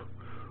 3.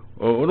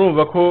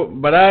 Urumva ko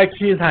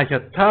Balaki ntacyo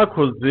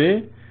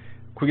atakoze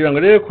kugira ngo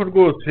rero ko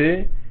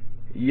rwose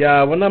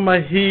yabona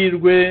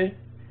amahirwe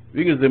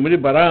bigeze muri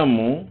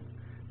Balaamu,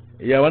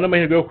 yabona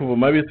amahirwe yo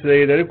kuvuma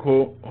Abisraeli,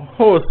 ariko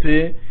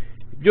hose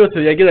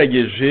byose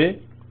yagerageje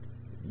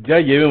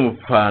byagiye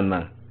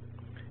bimupfana.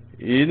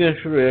 Iyi ni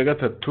inshuro ya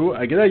 3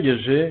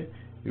 agerageje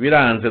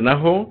biranze.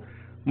 Naho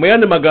mu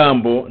yandi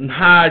magambo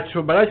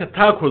ntacyo Balaki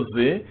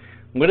atakoze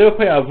ngo rebe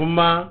ko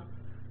yavuma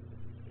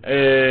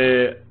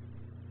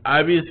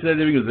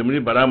Abisraeli bigeze muri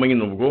Balaamu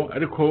nyine ubwo,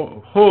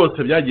 ariko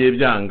hose byagiye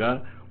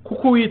byanga,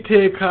 kuko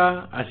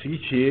Uwiteka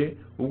ashyigikiye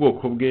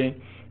ubwoko bwe,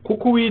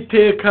 kuko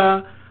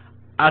Uwiteka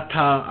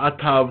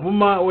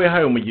atavuma we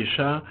hayo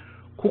umugisha,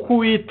 kuko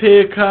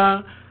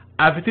Uwiteka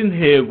afite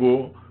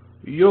intego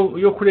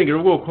yo kurengera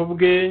ubwoko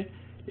bwe,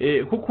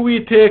 kuko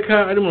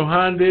Uwiteka ari mu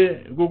ruhande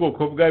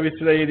rw'ubwoko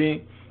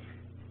bw'Abisraeli.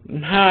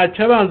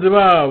 Ntacyo abanzi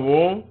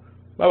babo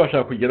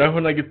babasha kugeraho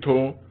na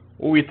gito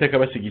Uwiteka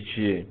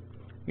bashyigikiye.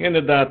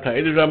 Mwene data,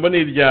 iri jambo ni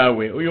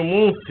iryawe uyu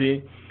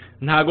munsi.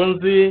 Ntago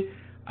nzi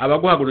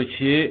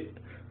abaguhagurukiye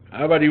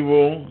abari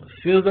bo,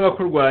 sinzi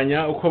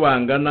abakurwanya uko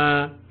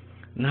bangana,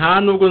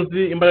 nta nubwo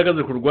nzi imbaraga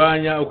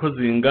zikurwanya uko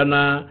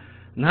zingana,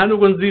 nta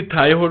nubwo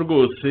nzitayeho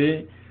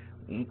rwose,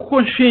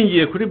 kuko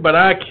nshingiye kuri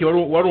Balaki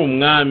wari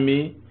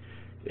umwami,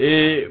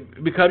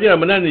 bikaba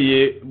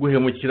byaramunaniye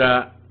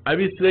guhemukira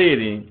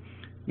Abisraeli.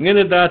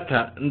 Mwene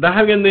data,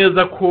 ndahamye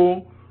neza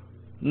ko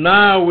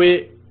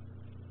nawe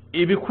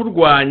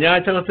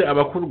ibikurwanya cyangwa se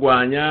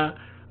abakurwanya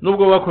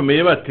nubwo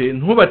bakomeye bate,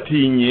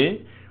 ntubatinye.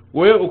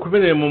 Wowe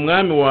ukomereye mu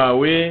mwami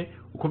wawe,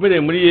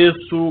 ukomereye muri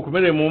Yesu,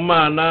 ukomereye mu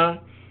Mana,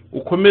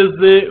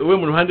 ukomeze ube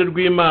mu ruhande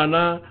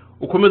rw'Imana,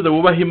 ukomeze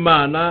wubaha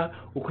Imana,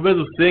 ukomeze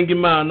usenga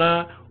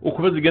Imana,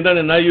 ukomeze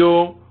ugendane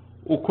nayo,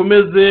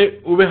 ukomeze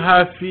ube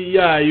hafi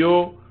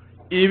yayo.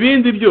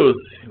 Ibindi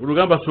byose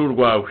urugamba si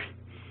urwawe,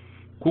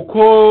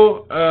 kuko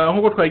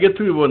nk'uko twagiye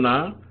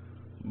tubibona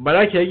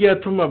Balaki yagiye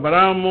atuma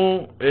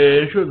Balaamu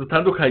inshuro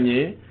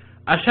zitandukanye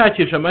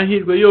ashakisha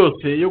amahirwe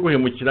yose yo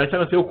guhemukira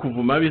cyangwa se yo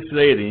kuvuma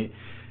Abisraeli.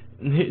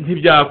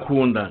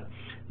 Ntibyakunda.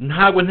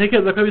 Ntabwo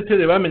ntekereza ko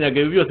Abisraeli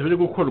bamenyaga ibi byose biri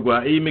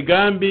gukorwa. Iyi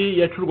migambi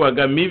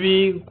yacurwaga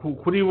mibi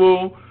kuri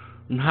bo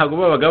ntabwo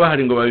babaga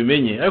bahari ngo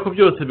babimenye, ariko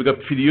byose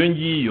bigapfira iyo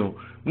ngiyo.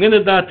 Mwene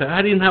data,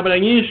 hari intambara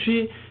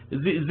nyinshi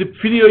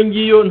zipfira iyo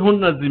ngiyo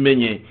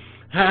ntunazimenye.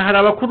 Hari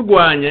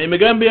abakurwanya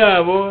imigambi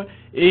yabo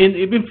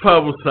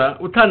ibipfabusa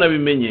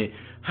utanabimenye.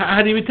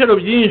 Hari ibitero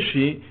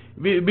byinshi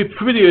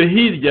bipfubiriye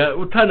hirya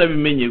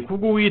utanabimenye,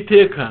 kubwo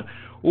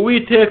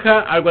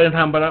Uwiteka arwanya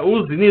intambara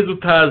uzi n'izo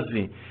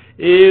utazi.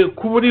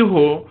 Kuba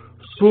uriho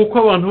si uko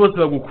abantu bose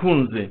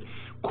bagukunze,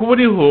 kuba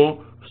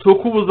uriho si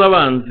uko ubuza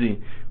abanzi,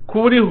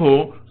 kuba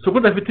uriho si uko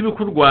udafite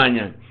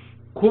ibikurwanya,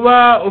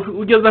 kuba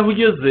ugeze aho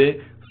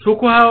ugeze si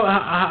uko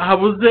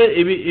habuze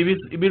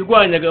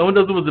ibirwanya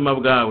gahunda z'ubuzima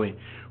bwawe,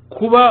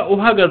 kuba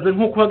uhagaze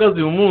nk'uko uhagaze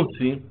uyu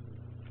munsi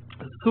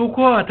si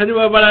uko hatari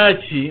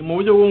Balaki mu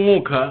buryo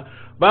bw'umwuka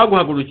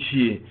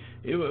baguhagurukiye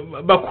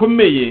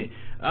bakomeye,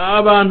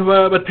 abantu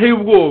bateye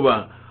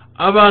ubwoba,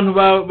 abantu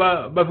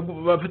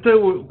bafite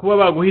kuba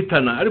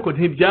baguhitana, ariko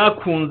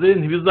ntibyakunze,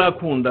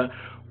 ntibizakunda,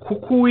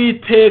 kuko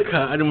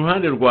Uwiteka ari mu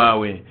ruhande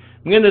rwawe.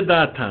 Mwene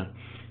data,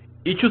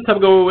 icyo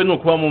usabwa wowe ni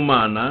ukuba mu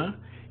Mana,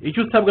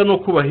 icyo usabwa ni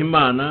ukubaha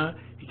Imana,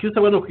 icyo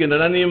usabwa ni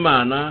ukugendana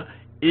n'Imana.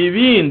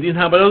 Ibindi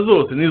intambara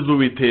zose ni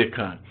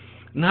iz'Uwiteka.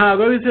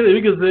 Ntabwo Abisraeli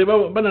bigeze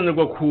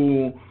bananirwa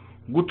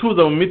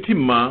gutuza mu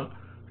mitima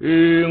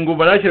ngo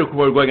Balaki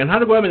kubarwanya.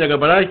 Ntabwo bamenyaga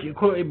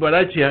ko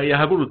Balaki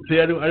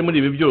yahagurutse ari muri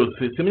ibi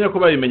byose. Simenya ko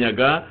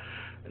babimenyaga,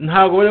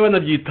 ntabwo bari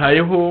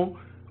banabyitayeho.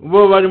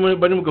 Bo bari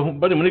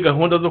muri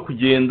gahunda zo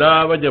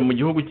kugenda bajya mu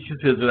gihugu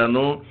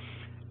cy'isezerano.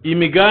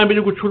 Imigambi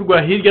iri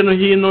gucurwa hirya no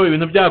hino,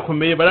 ibintu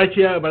byakomeye.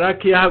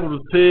 Balaki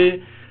yahagurutse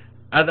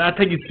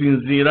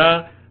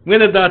atagisinzira.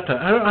 Mwene data,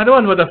 hari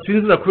abantu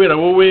badasinzira kubera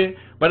wowe,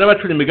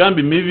 barabacura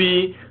imigambi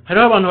mibi. Hari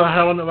abantu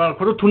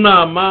bakora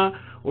utunama.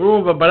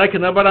 Urumva Balaki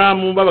na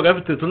Balaamu babaga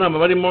bafite utunama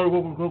barimo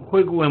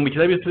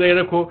guhemukira Abisraeli,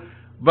 ariko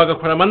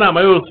bagakora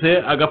amanama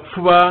yose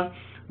agapfuba,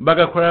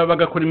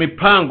 bagakora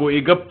imipango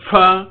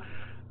igapfa,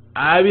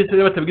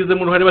 Abisirayeli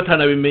batabigizemo uruhare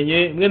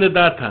batanabimenye. Mwene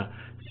data,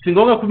 si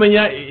ngombwa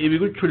kumenya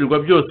ibigucurirwa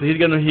byose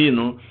hirya no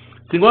hino,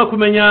 si ngombwa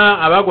kumenya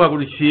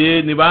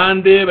abaguhagurukiye ni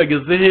bande,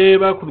 bageze he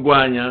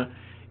bakurwanya.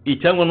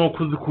 Icyangwa no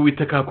kuzi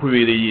kuwiteka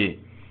kubereye,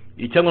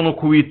 icyangwa no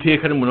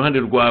kuwiteka ari mu ruhande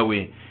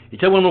rwawe,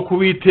 icyangwa no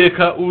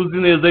kuwiteka uzi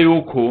neza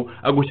yuko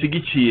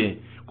agushyigikiye,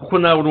 kuko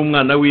nawe uri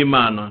umwana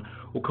w'Imana,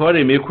 ukaba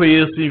waremeye ko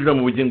Yesu yinjira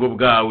mu bugingo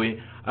bwawe,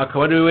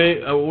 akaba ari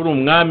we uri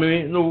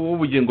umwami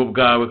w'ubugingo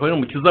bwawe, akaba ari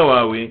umukiza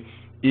wawe.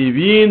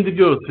 Ibindi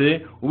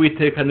byose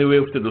uwiteka niwe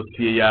ufite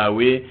dosiye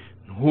yawe.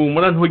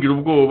 Humura, ntugire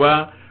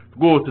ubwoba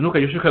rwose,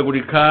 ntukajye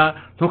ushikagurika,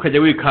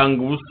 ntukajya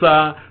wikanga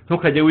ubusa,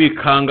 ntukajya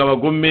wikanga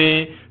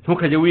abagome,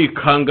 ntukajya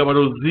wikanga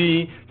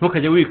abarozi,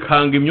 ntukajya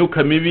wikanga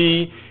imyuka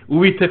mibi.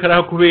 Uwiteka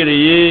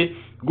arahakubereye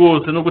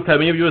rwose, no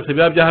gutamenye byose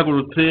biba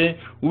byahagurutse.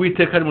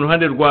 Uwiteka ari mu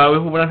ruhande rwawe,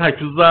 humura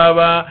ntacyo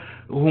uzaba,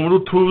 humura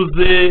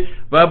utuze.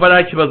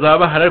 Balaki bazaba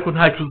bahari ariko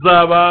ntacyo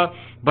uzaba,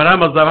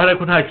 Balaamu azaba bahari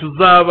ariko ntacyo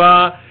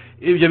uzaba.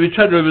 Ibyo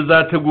bicaniro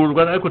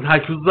bizategurwa ariko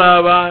ntacyo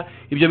uzaba,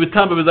 ibyo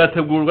bitambo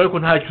bizategurwa ariko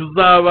ntacyo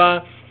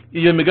uzaba,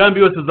 iyo migambi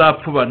yose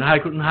izapfuba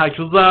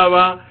ntacyo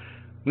uzaba.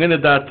 Mwene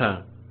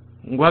data,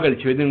 ngo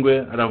uhagarikiwe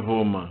n'ingwe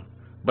aravoma.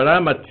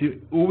 Balaamu ati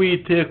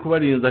Uwiteka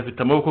ubarinze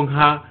afite amaboko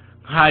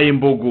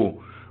nk'ay'imbogo.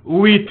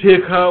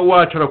 Uwiteka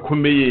wacu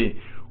arakomeye,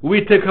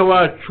 Uwiteka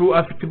wacu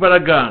afite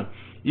imbaraga.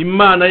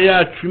 Imana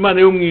yacu,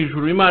 Imana yo mu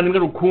ijuru, Imana imwe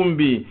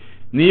rukumbi,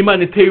 ni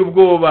Imana iteye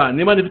ubwoba,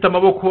 ni Imana ifite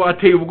amaboko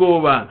ateye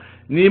ubwoba,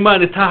 ni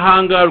Imana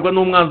itahangarwa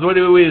n'umwanzi uwo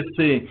ari we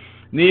wese,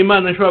 ni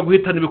Imana ishobora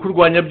guhitana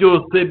ibikurwanya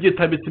byose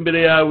byitambitse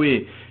imbere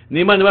yawe,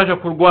 ni Imana ibasha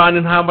kurwana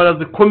intambara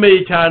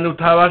zikomeye cyane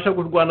utabasha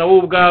kurwana wowe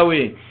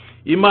ubwawe.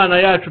 Imana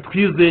yacu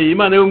twizeye,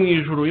 Imana yo mu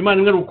ijuru,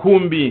 Imana imwe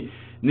rukumbi,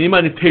 ni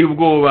Imana iteye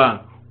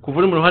ubwoba. Kuva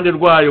uri mu ruhande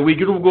rwayo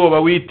wigira ubwoba,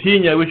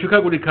 witinya,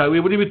 wishikagurika,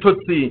 wibura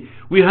ibitotsi,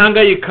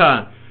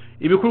 wihangayika.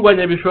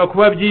 Ibikurwanya bishobora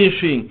kuba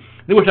byinshi.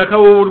 Niba ushaka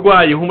wowe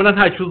urwaye, humura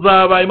ntacyo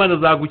uzaba, Imana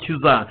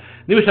izagukiza.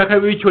 Niba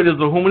ushaka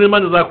icyorezo, humura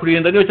Imana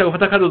izakurinda. Niba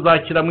cyagufata kandi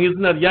uzakira mu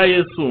izina rya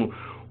Yesu.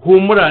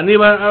 Humura,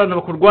 niba abantu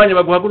bakurwanya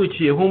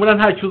baguhagurukiye, humura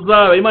ntacyo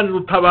uzaba, Imana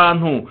iruta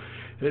abantu.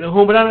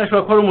 Humura,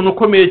 ashobora kuba ari umuntu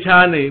ukomeye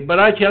cyane.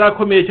 Balaki yari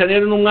akomeye cyane,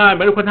 yari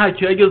n'umwami ariko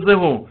ntacyo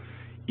yagezeho.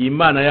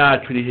 Imana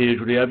yacu iri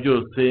hejuru ya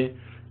byose.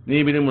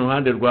 Niba iri mu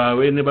ruhande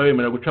rwawe, niba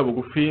wemera guca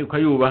bugufi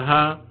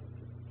ukayubaha,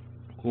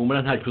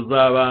 humura ntacyo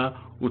uzaba.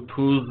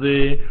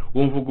 Utuze,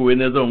 wumvuguwe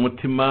neza mu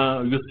mutima,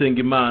 ujye usenga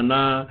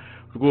Imana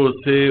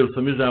rwose,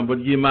 usome ijambo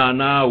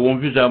ry'Imana,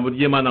 wumve ijambo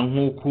ry'Imana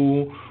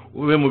nk'uku,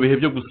 ube mu bihe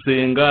byo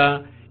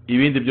gusenga.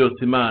 Ibindi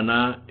byose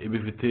Imana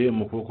ibifite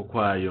mu kuboko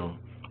kwayo.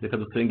 Reka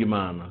dusenge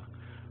Imana.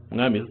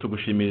 Mwami Yesu,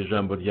 tugushimira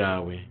ijambo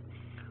ryawe,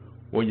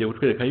 wongeye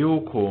kutwereka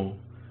yuko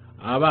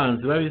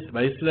abanzi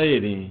ba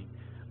Isirayeli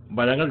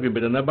barangajwe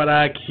imbere na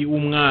Balaki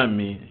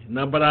w'umwami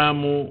na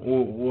Balaamu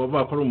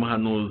wavuga ko ari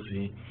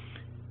umuhanuzi,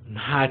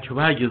 ntacyo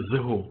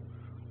bagezeho,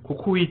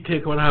 kuko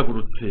Uwiteka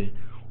warahagurutse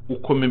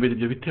ukoma imbere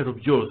ibyo bitero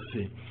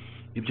byose.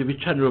 Ibyo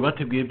bicaniro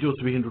bateguye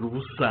byose bihindura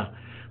ubusa.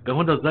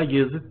 Gahunda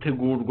zagiye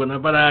zitegurwa na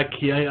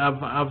Balaki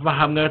ava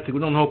hamwe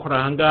ategura noneho kora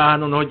ahangaha,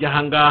 noneho jya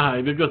ahangaha,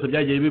 ibyo byose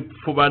byagiye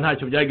bipfuba,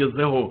 ntacyo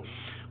byagezeho.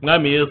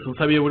 Mwami Yesu,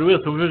 nsabiye buri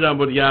wese umva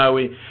ijambo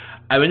ryawe,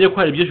 amenye ko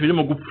hari byinshi biri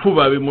mu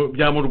gupfuba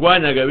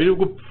byamurwanyaga, biri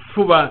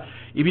gupfuba,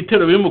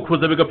 ibitero biri mu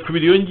kuza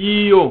bigapfubira iyo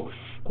ngiyo,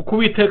 kuko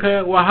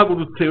Uwiteka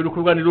wahagurutse uri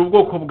kurwanira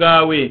ubwoko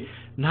bwawe.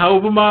 Ntawe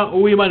uvuma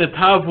uw'Imana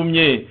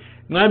itavumye.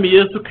 Mwami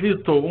Yesu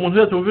Kristo, umuntu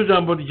wese umva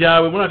ijambo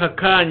ryawe muri aka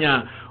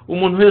kanya,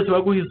 umuntu wese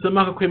waguhisemo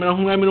akakwemera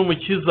nk'umwami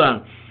n'umukiza,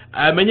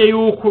 amenye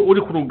yuko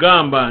uri ku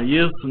rugamba.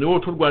 Yesu niwe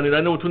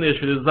uturwanira, niwe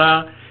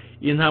utuneshereza.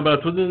 Intambara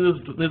tuzi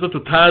nizo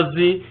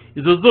tutazi,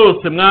 izo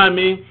zose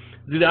Mwami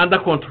ziri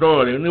under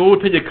control. Niwe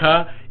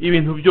utegeka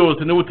ibintu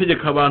byose, niwe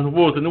utegeka abantu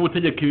bose, niwe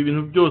utegeka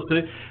ibintu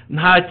byose.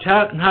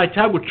 Nta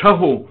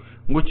cyagucaho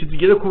ngo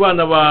kizigere ku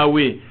bana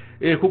bawe,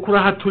 kuko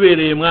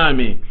urahatubereye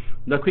Mwami.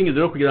 Ndakwingiza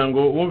rero kugira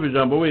ngo wumve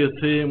ijambo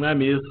wese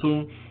Mwami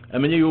Yesu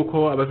amenye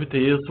yuko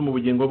abafite Yesu mu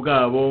bugingo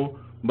bwabo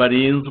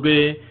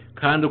barinzwe,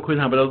 kandi uko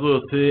intambara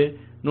zose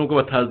nubwo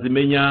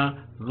batazimenya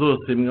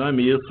zose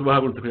Mwami Yesu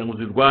bahagurutse kugira ngo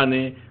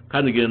uzirwane,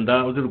 kandi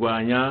genda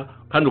uzirwanya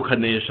kandi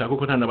ukanesha,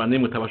 kuko nta nabantu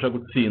nimwe utabasha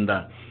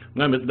gutsinda.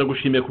 Mwami Yesu,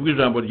 ndagushimiye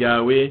kubw'ijambo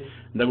ryawe,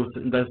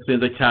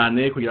 ndasenza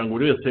cyane kugira ngo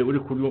buri wese uri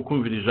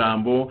kumvira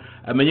ijambo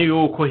amenye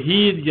yuko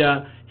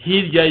hirya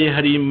ye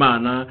hari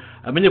Imana,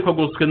 amenye ko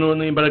agoswe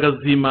n'imbaraga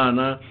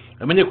z'Imana,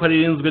 amenye ko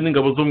arinzwe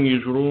n'ingabo zo mu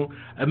ijuru,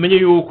 amenye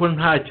yuko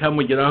nta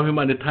cyamugeraho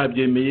Imana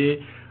itabyemeye.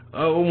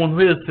 Umuntu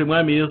wese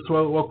Mwami Yesu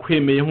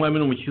wakwemeye nk'umwami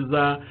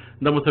n'umukiza,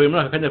 ndamusabe muri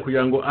aka kanya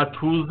kugira ngo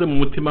atuze mu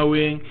mutima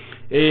we.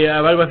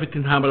 Abari bafite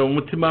intambara mu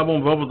mutima,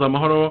 bumva babuze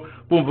amahoro,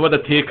 bumva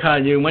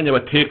badatekanye, umwanya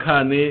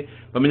batekane,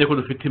 bamenye ko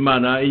dufite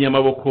Imana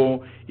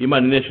y'inyamaboko,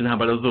 Imana inesha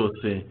intambara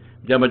zose.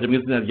 Byamaje mu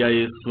izina rya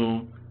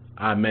Yesu,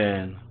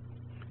 amen.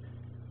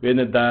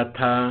 Bene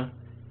data,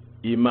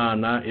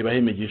 Imana ibahe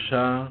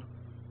imigisha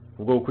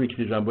ubwo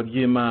gukurikira ijambo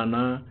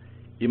ry'Imana.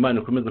 Imana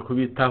ikomeze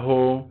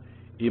kubitaho,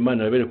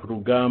 Imana ibabere ku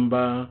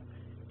rugamba,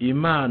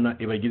 Imana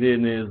ibagirire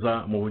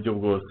neza mu buryo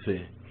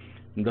bwose.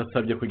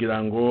 ndasabye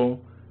kugira ngo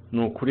ni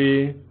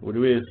ukuri buri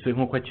wese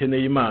nk'uko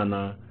akeneye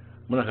Imana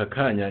muri aka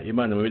kanya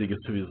Imana imubere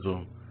igisubizo.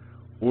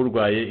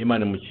 Urwaye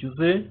Imana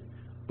imukize,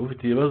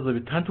 ufite ibibazo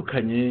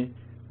bitandukanye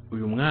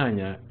uyu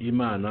mwanya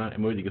Imana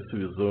imubere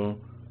igisubizo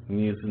mu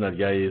izina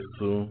rya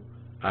Yesu,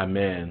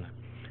 amen.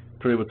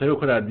 Tuributsa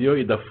yuko radiyo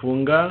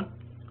idafunga,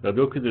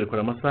 radiyo kwizera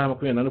ikora amasaha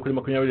 24 kuri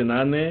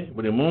 24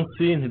 buri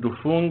munsi,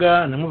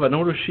 ntidufunga,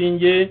 ntimuvanaho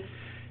urushinge.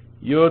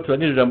 Iyo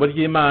turangije ijambo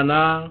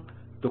ry'Imana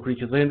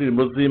dukurikizaho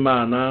indirimbo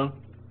z'Imana,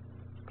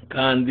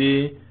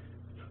 kandi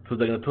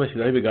tuzagenda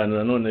tubashyiraho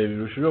ibiganiro none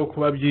birushijeho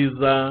kuba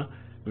byiza,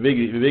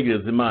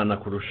 bibegereza Imana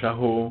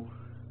kurushaho.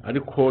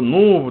 Ariko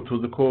n'ubu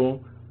tuzi ko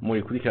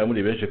muyikurikira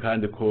muri benshi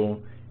kandi ko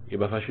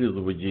ibafashiriza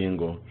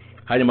ubugingo.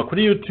 Hanyuma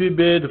kuri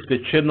YouTube dufite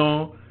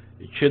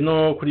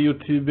channel kuri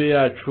YouTube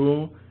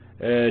yacu,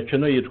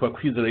 channel yitwa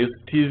Kwizera Yesu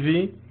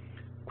TV.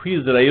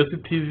 Kwizera Yesu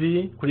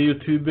TV kuri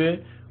YouTube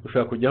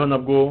ushaka kujyaho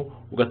nabwo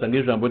ugasanga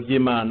ijambo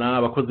ry'Imana,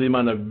 abakozi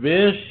b'Imana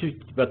benshi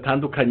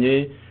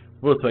batandukanye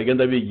bose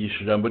bagenda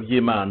bigisha ijambo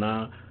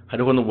ry'Imana,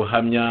 hariho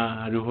n'ubuhamya,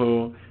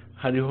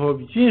 hariho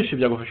byinshi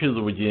byagufashiriza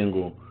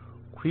ubugingo.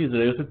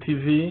 Kwizera Yesu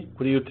TV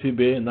kuri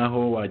YouTube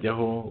naho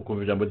wajyaho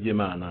ukumva ijambo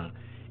ry'Imana.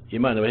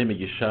 Imana ibahe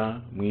imigisha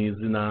mu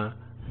izina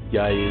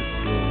rya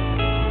Yesu.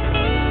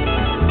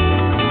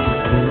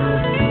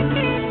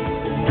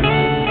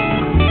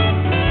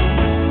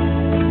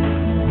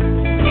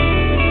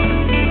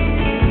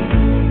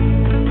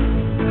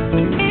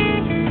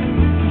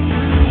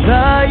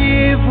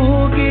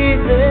 Nzayivuga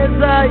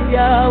ineza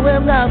yawe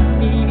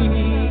mwami,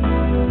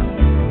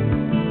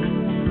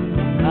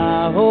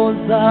 aho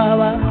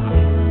nzaba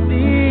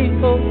ndi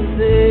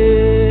hose,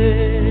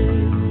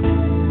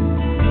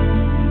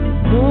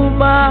 mu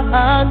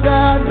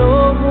mahanga no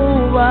mu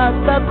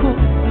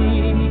batakuzi,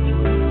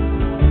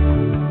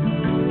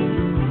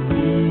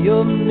 iyo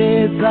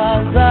neza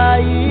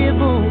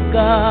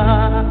nzayivuga.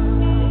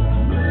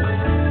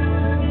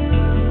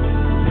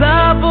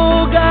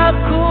 Nzavuga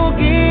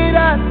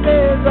kugira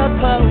neza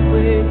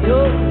kwawe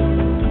yo,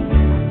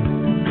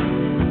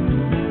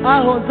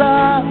 aho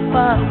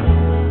nzaba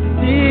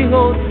ndi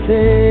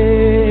hose,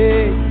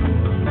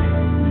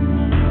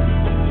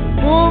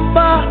 mu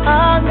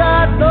mahanga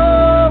no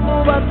mu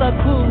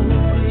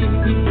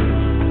batakuzi,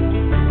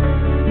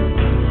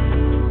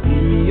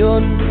 iyo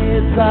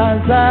neza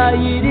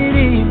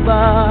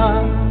nzayiririmba.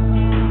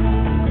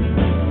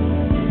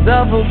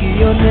 Nzavuga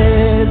iyo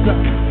neza,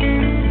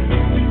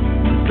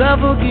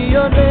 nzavuga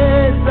iyo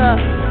neza,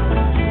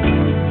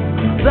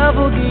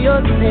 nzavuga iyo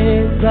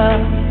neza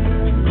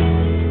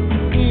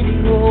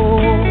iriho.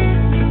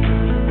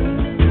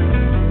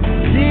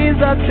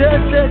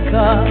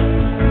 Sinzaceceka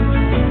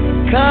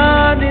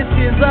kandi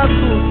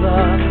sinzakuza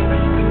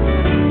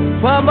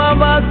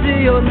kwamamaza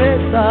iyo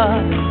neza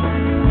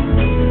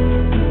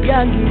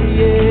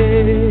yangiriye.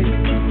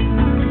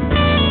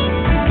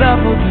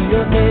 Nzavuga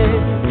iyo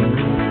neza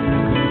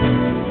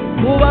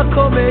mu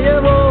bakomeye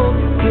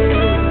bose,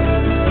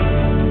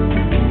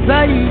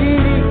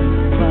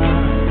 nzayiririmba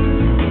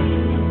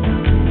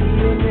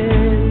iyo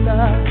neza.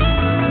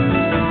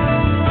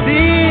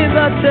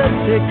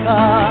 Sinzaceceka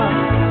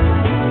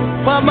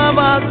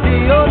kwamamaza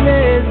iyo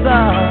neza,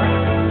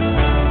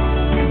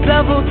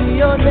 nzavuga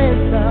iyo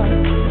neza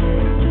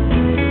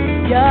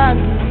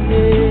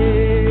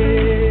yangiriye.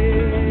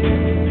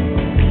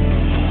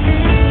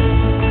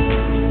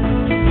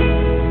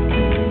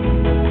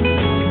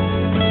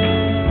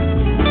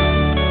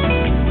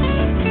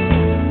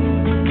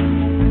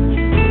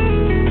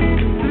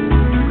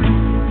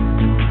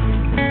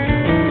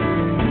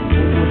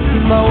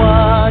 Umutima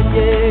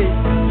wanjye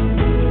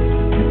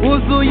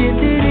wuzuye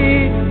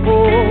indirimbo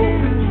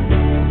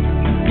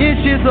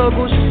nyinshi zo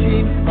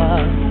gushima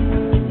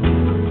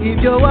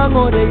ibyo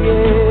wankoreye.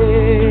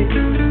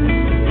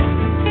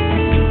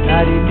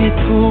 Hari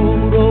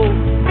ituro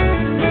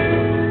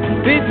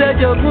mfite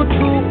ryo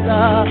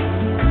gutura,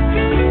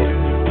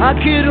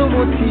 akira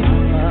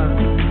umutima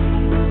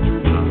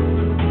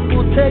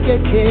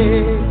utegeke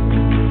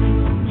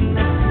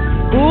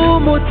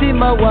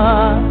umutima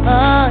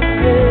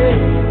wanjye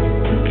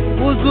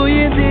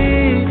wuzuye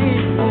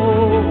indirimbo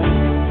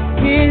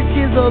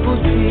nyinshi zo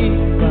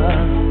gushima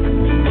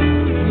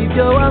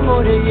ibyo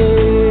wankoreye.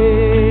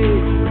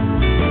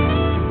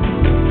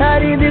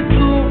 Hari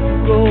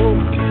n'ituro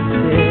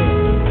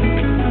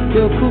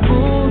ryo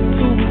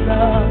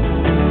kugutura,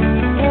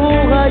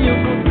 uhaye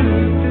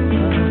umutima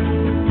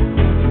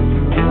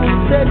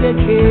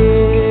utegeke.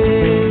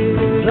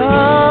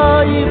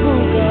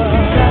 Nzayivuga,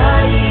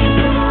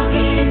 nzayivuga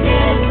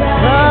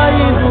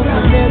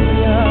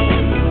ineza,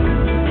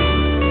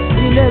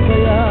 ineza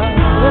yawe.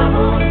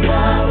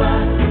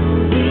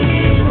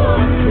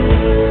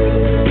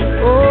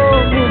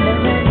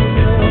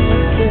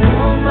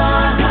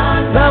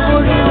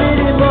 Nzavuga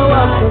imirimo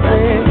wakoze,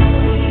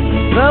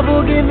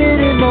 nzavuga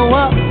imirimo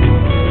wakoze,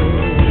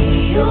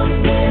 iyo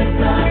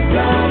neza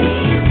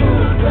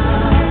nzayivuga.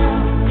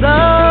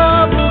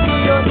 Nzavuga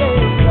iyo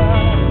neza,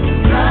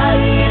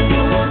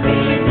 nzayivuga.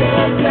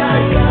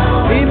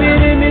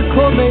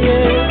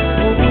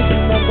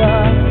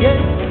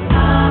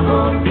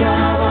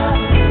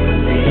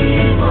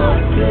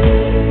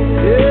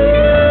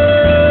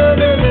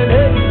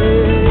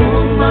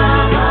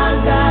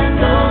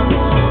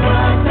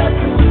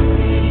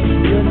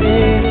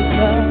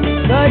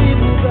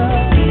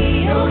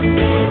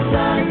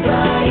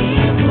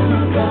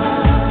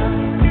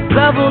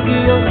 zavuga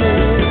iyo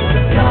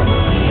neza,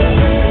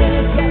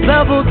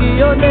 zavuga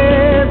iyo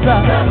neza,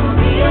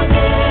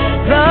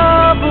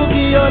 zavuga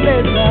iyo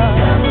neza,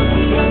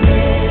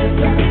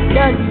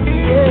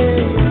 yagiye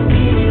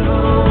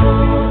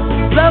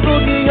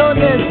zavuga iyo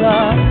neza,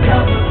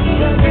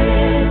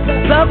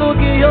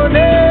 zavuga iyo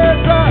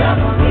neza,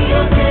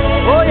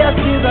 oya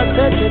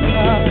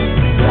sizategeka,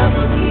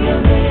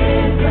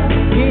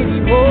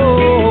 iriho,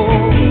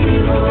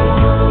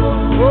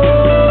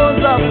 oh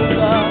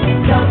zavuga,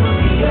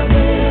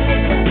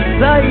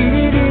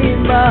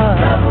 zayiririmba,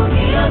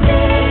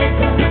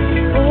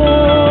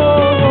 oh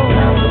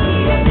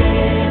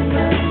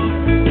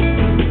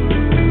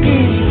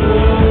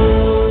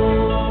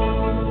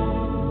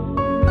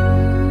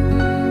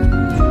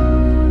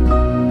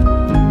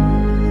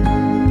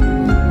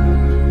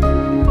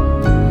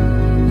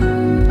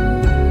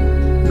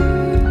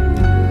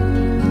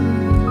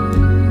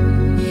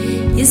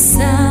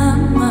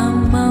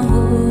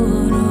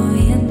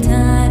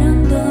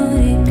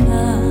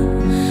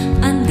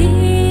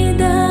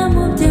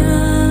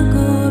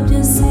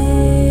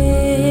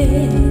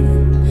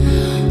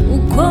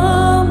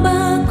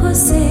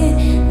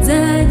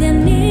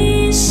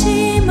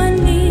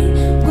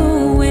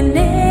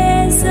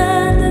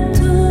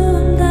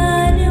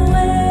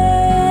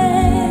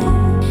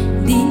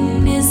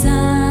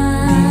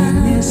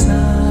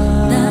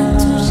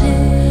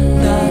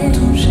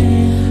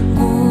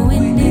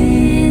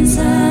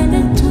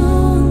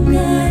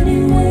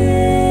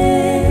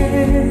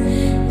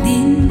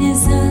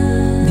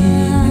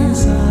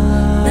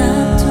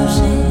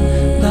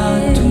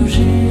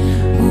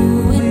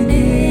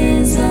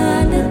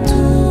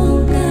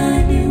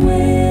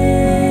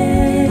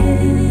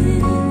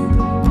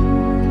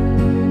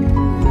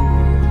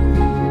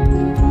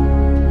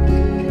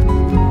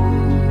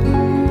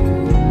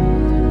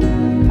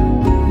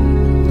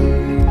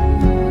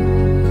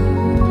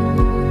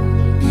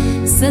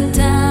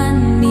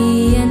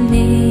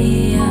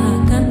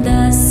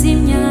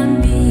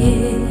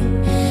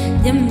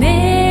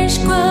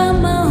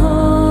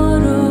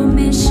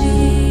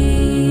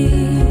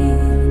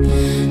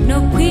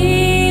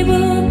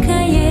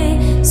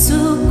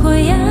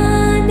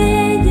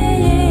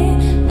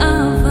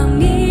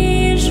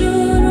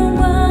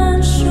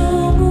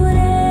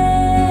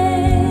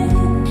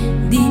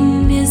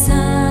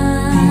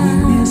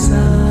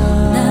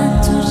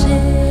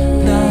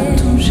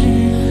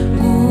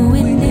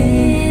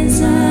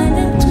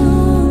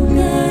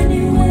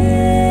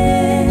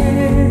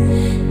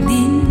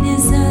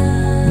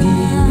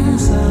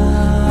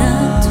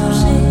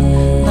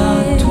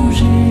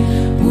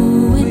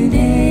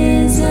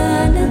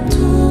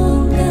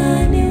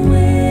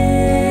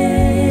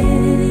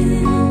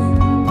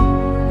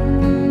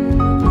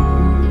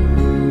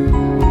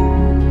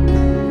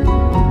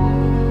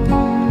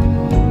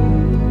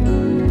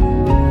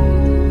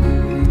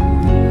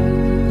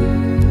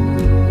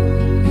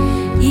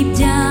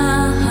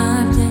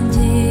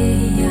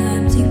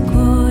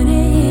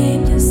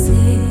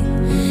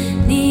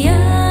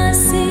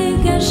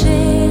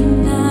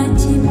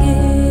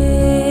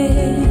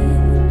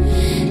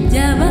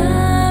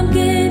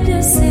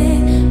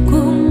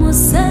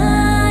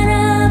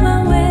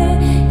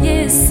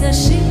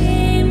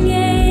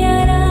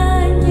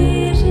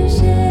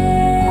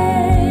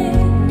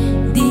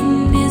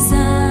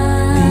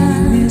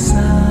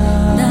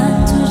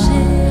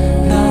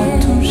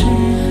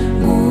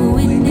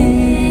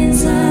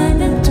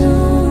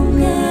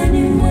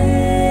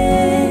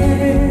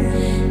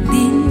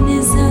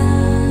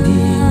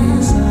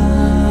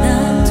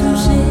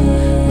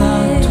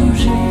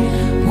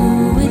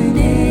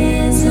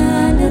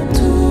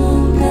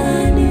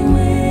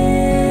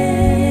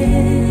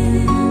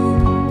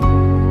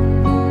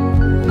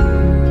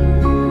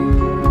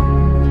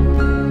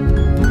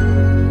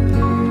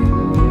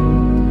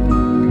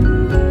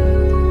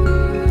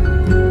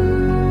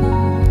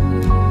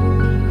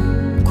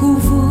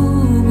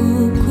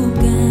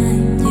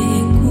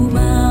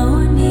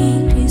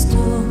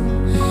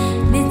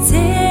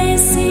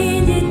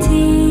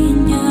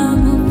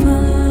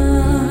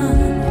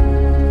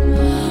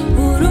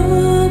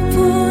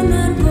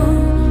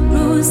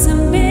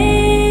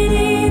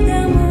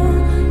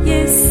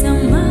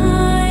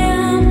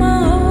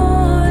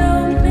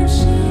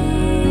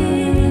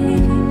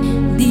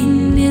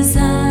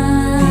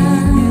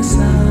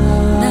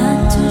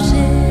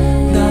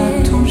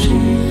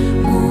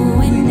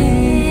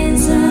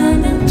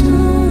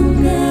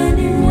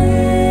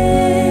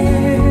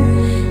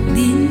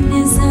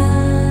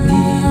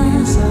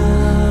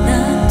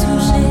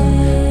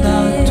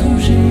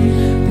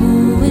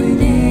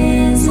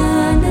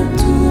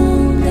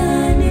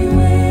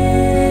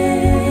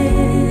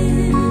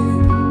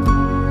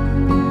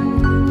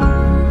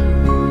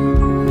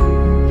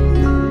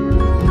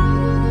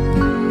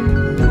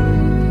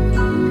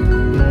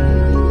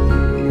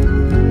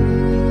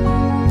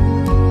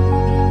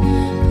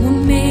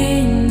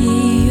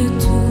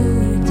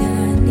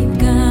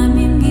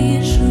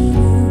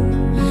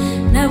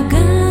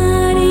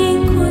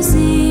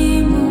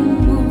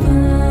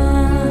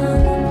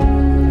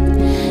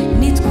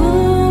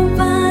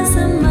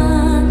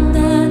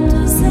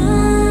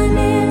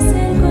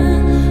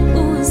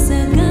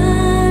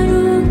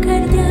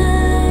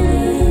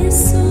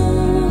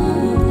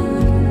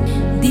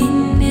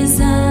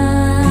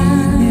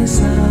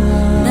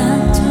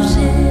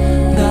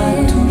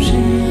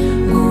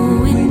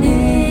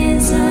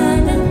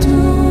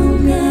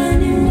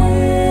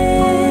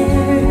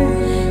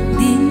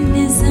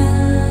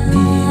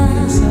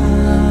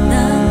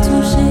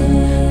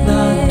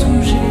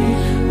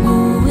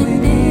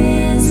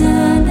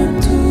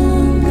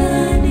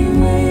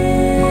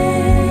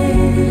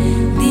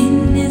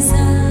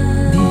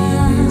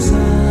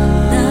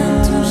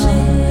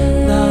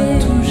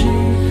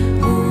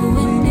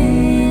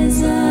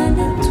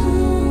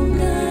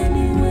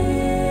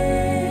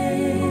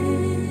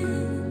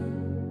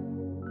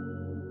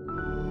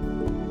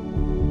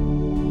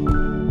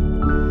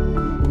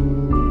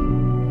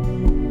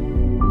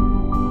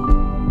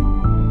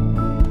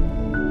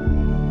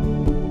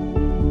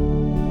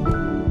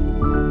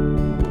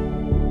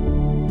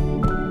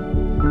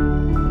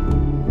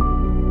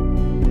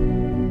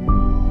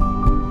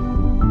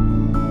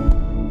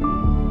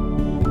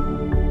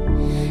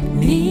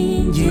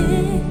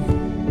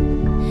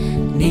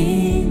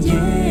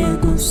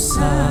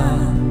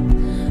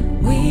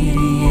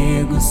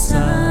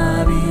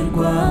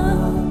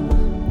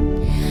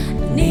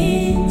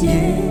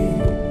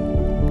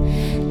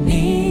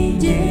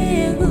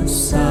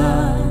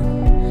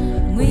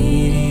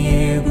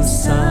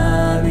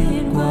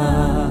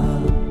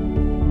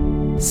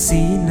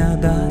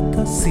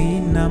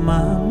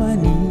mama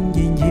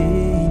ninjye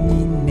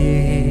njyenyine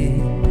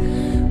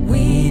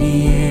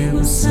nkwiriye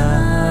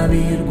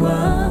gusabirwa,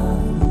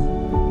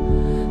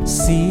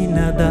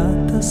 sina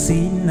data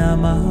sina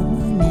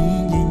mama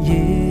ninjye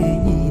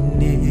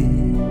njyenyine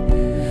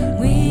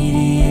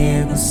nkwiriye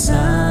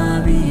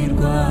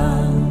gusabirwa.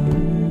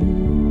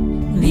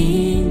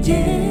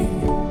 Ninjye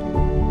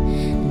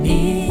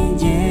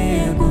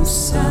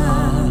gusa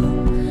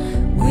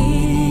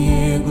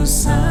nkwiriye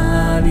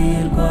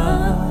gusabirwa,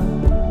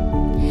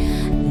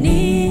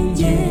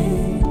 ninjye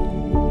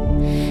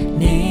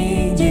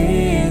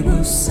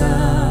gusa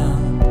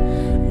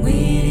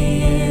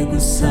nkwiriye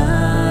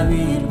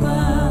gusabirwa,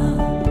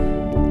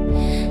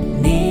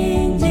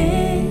 ninjye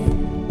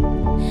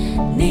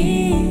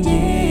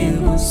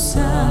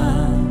gusa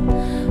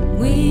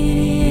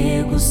nkwiriye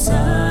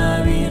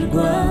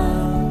gusabirwa,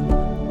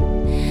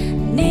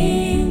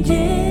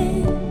 ninjye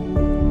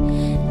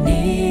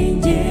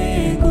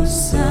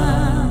gusa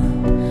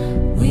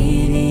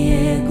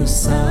nkwiriye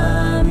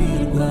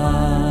gusabirwa.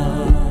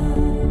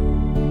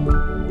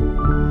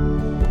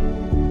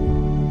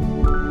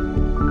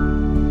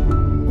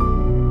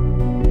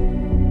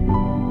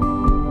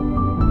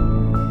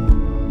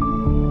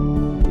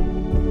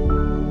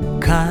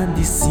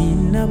 Kandi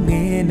sina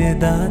mwene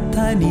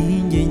data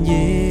ninjye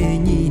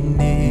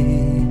njyenyine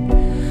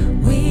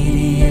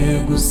nkwiriye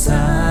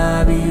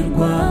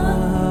gusabirwa,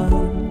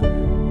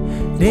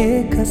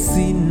 reka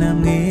sina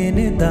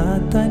mwene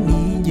data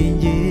ninjye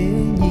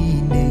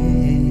njyenyine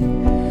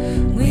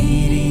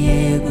nkwiriye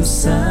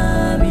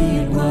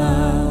gusabirwa.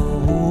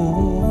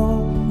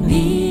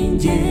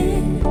 Ninjye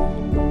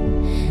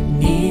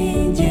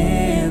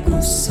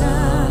gusa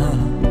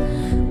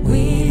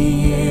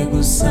nkwiriye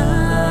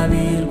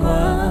gusabirwa,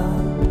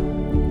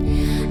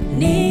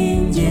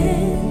 ninjye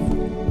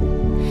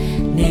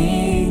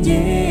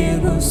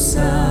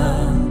gusa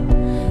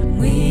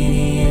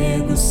nkwiriye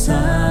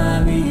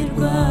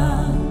gusabirwa,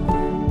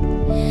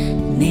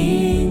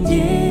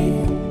 ninjye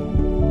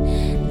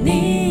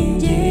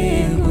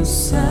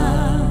gusa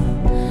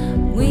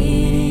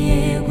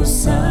nkwiriye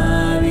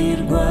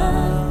gusabirwa,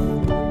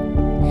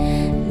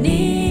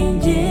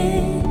 ninjye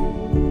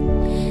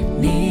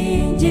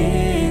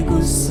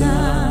gusa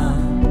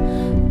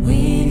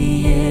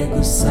nkwiriye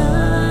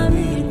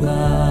gusabirwa.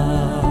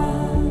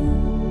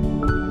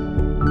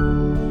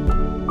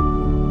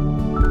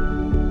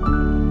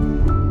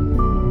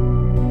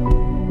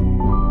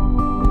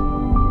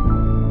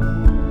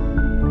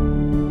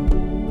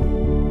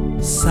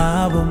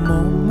 Sabo mu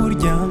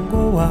muryango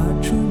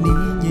wacu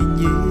ninjye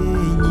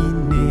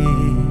njyenyine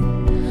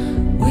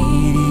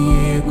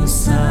nkwiriye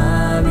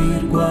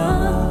gusabirwa,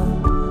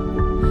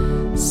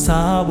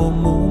 sabo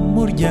mu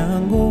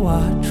muryango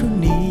wacu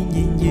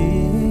ninjye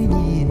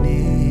njyenyine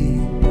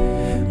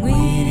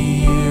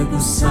nkwiriye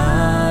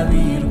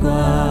gusabirwa,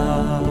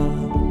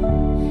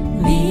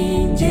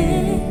 ninjye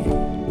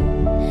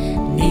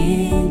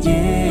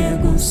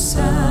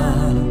gusa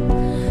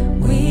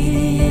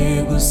nkwiriye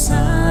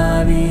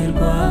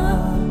gusabirwa,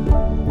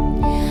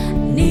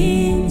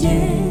 ninjye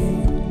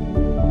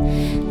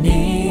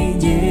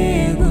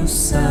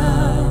gusa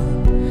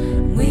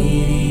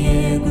nkwiriye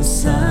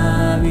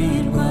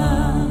gusabirwa,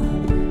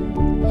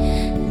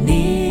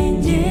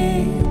 ninjye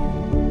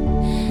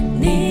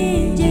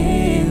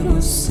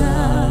gusa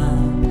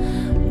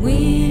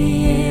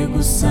nkwiriye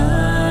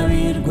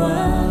gusabirwa,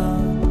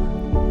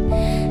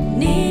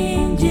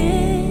 ninjye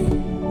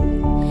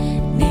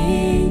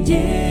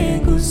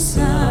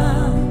gusa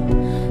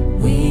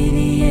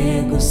nkwiriye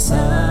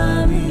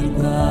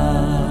gusabirwa.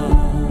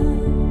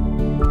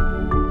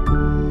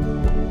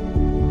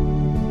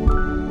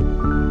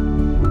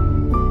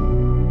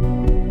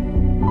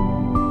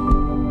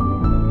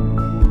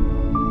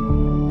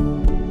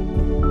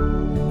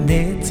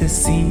 Ndetse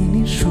si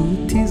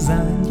n'inshuti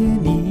zanjye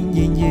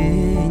ninjye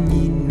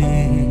njyenyine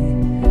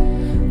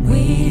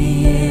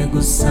nkwiriye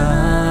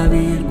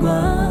gusabirwa,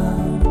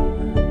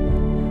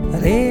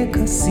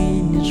 reka si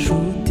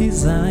n'inshuti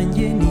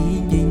zanjye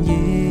ninjye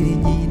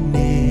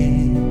njyenyine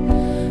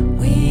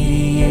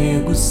nkwiriye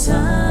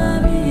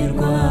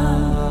gusabirwa,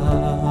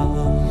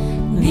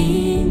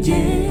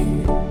 ninjye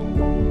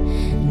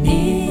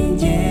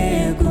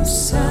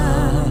gusa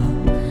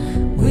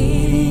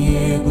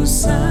nkwiriye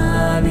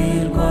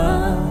gusabirwa,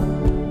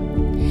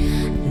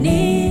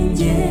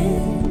 ninjye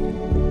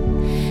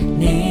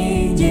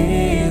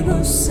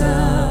gusa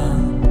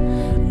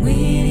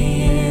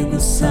nkwiriye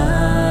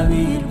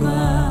gusabirwa,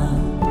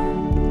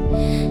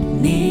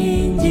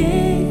 ninjye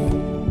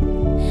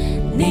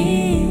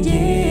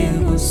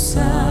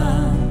gusa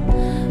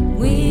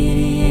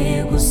nkwiriye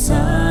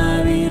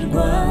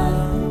gusabirwa,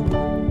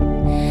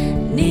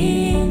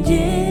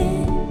 ninjye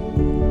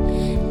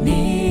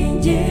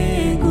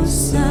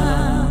gusa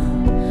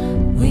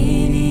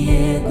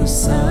nkwiriye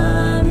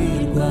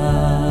gusabirwa.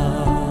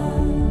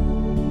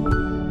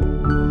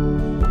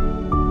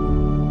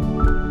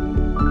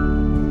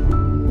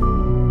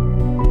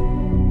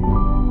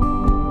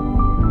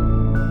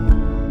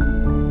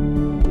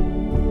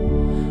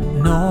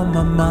 No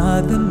my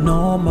mother,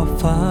 no my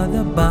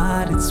father,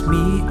 but it's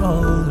me,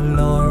 oh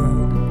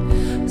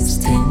Lord,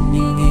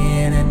 standing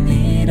in a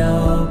need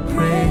of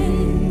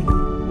prayer.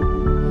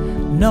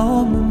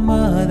 No my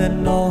mother,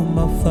 no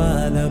my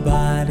father,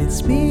 but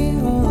it's me,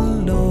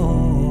 oh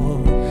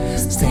Lord,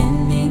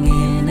 standing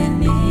in a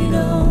need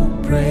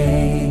of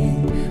prayer.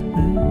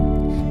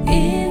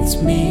 It's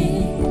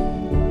me,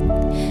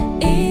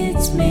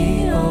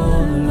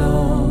 oh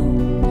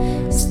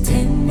Lord,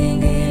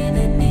 standing in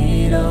a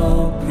need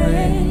of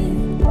prayer.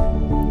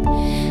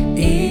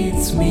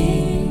 It's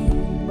me,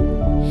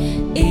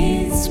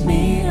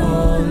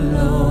 oh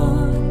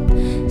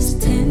Lord,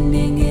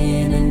 standing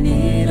in a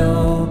need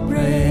of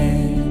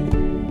prayer.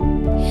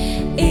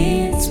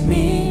 It's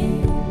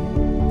me,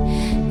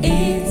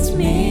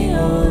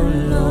 oh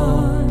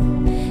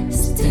Lord,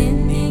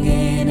 standing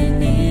in a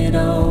need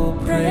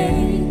of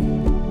prayer.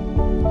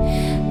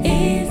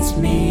 It's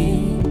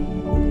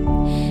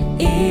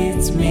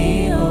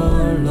me,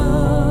 oh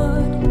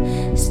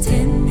Lord,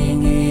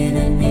 standing in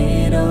a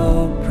need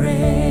of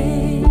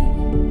prayer.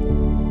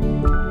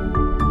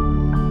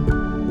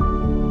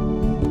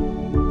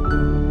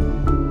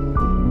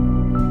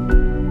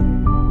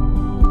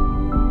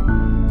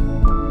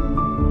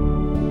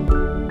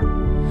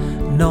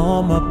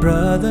 No my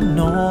brother,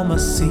 no my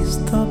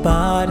sister,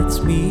 but it's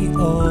me,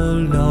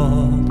 oh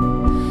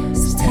Lord,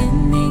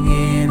 standing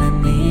in a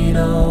need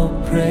of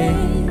prayer.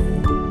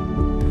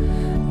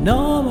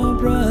 No my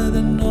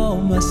brother, no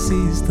my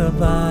sister,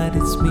 but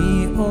it's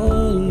me,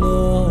 oh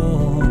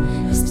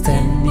Lord,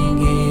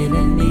 standing in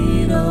a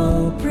need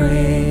of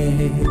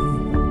prayer.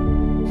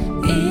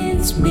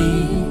 It's me,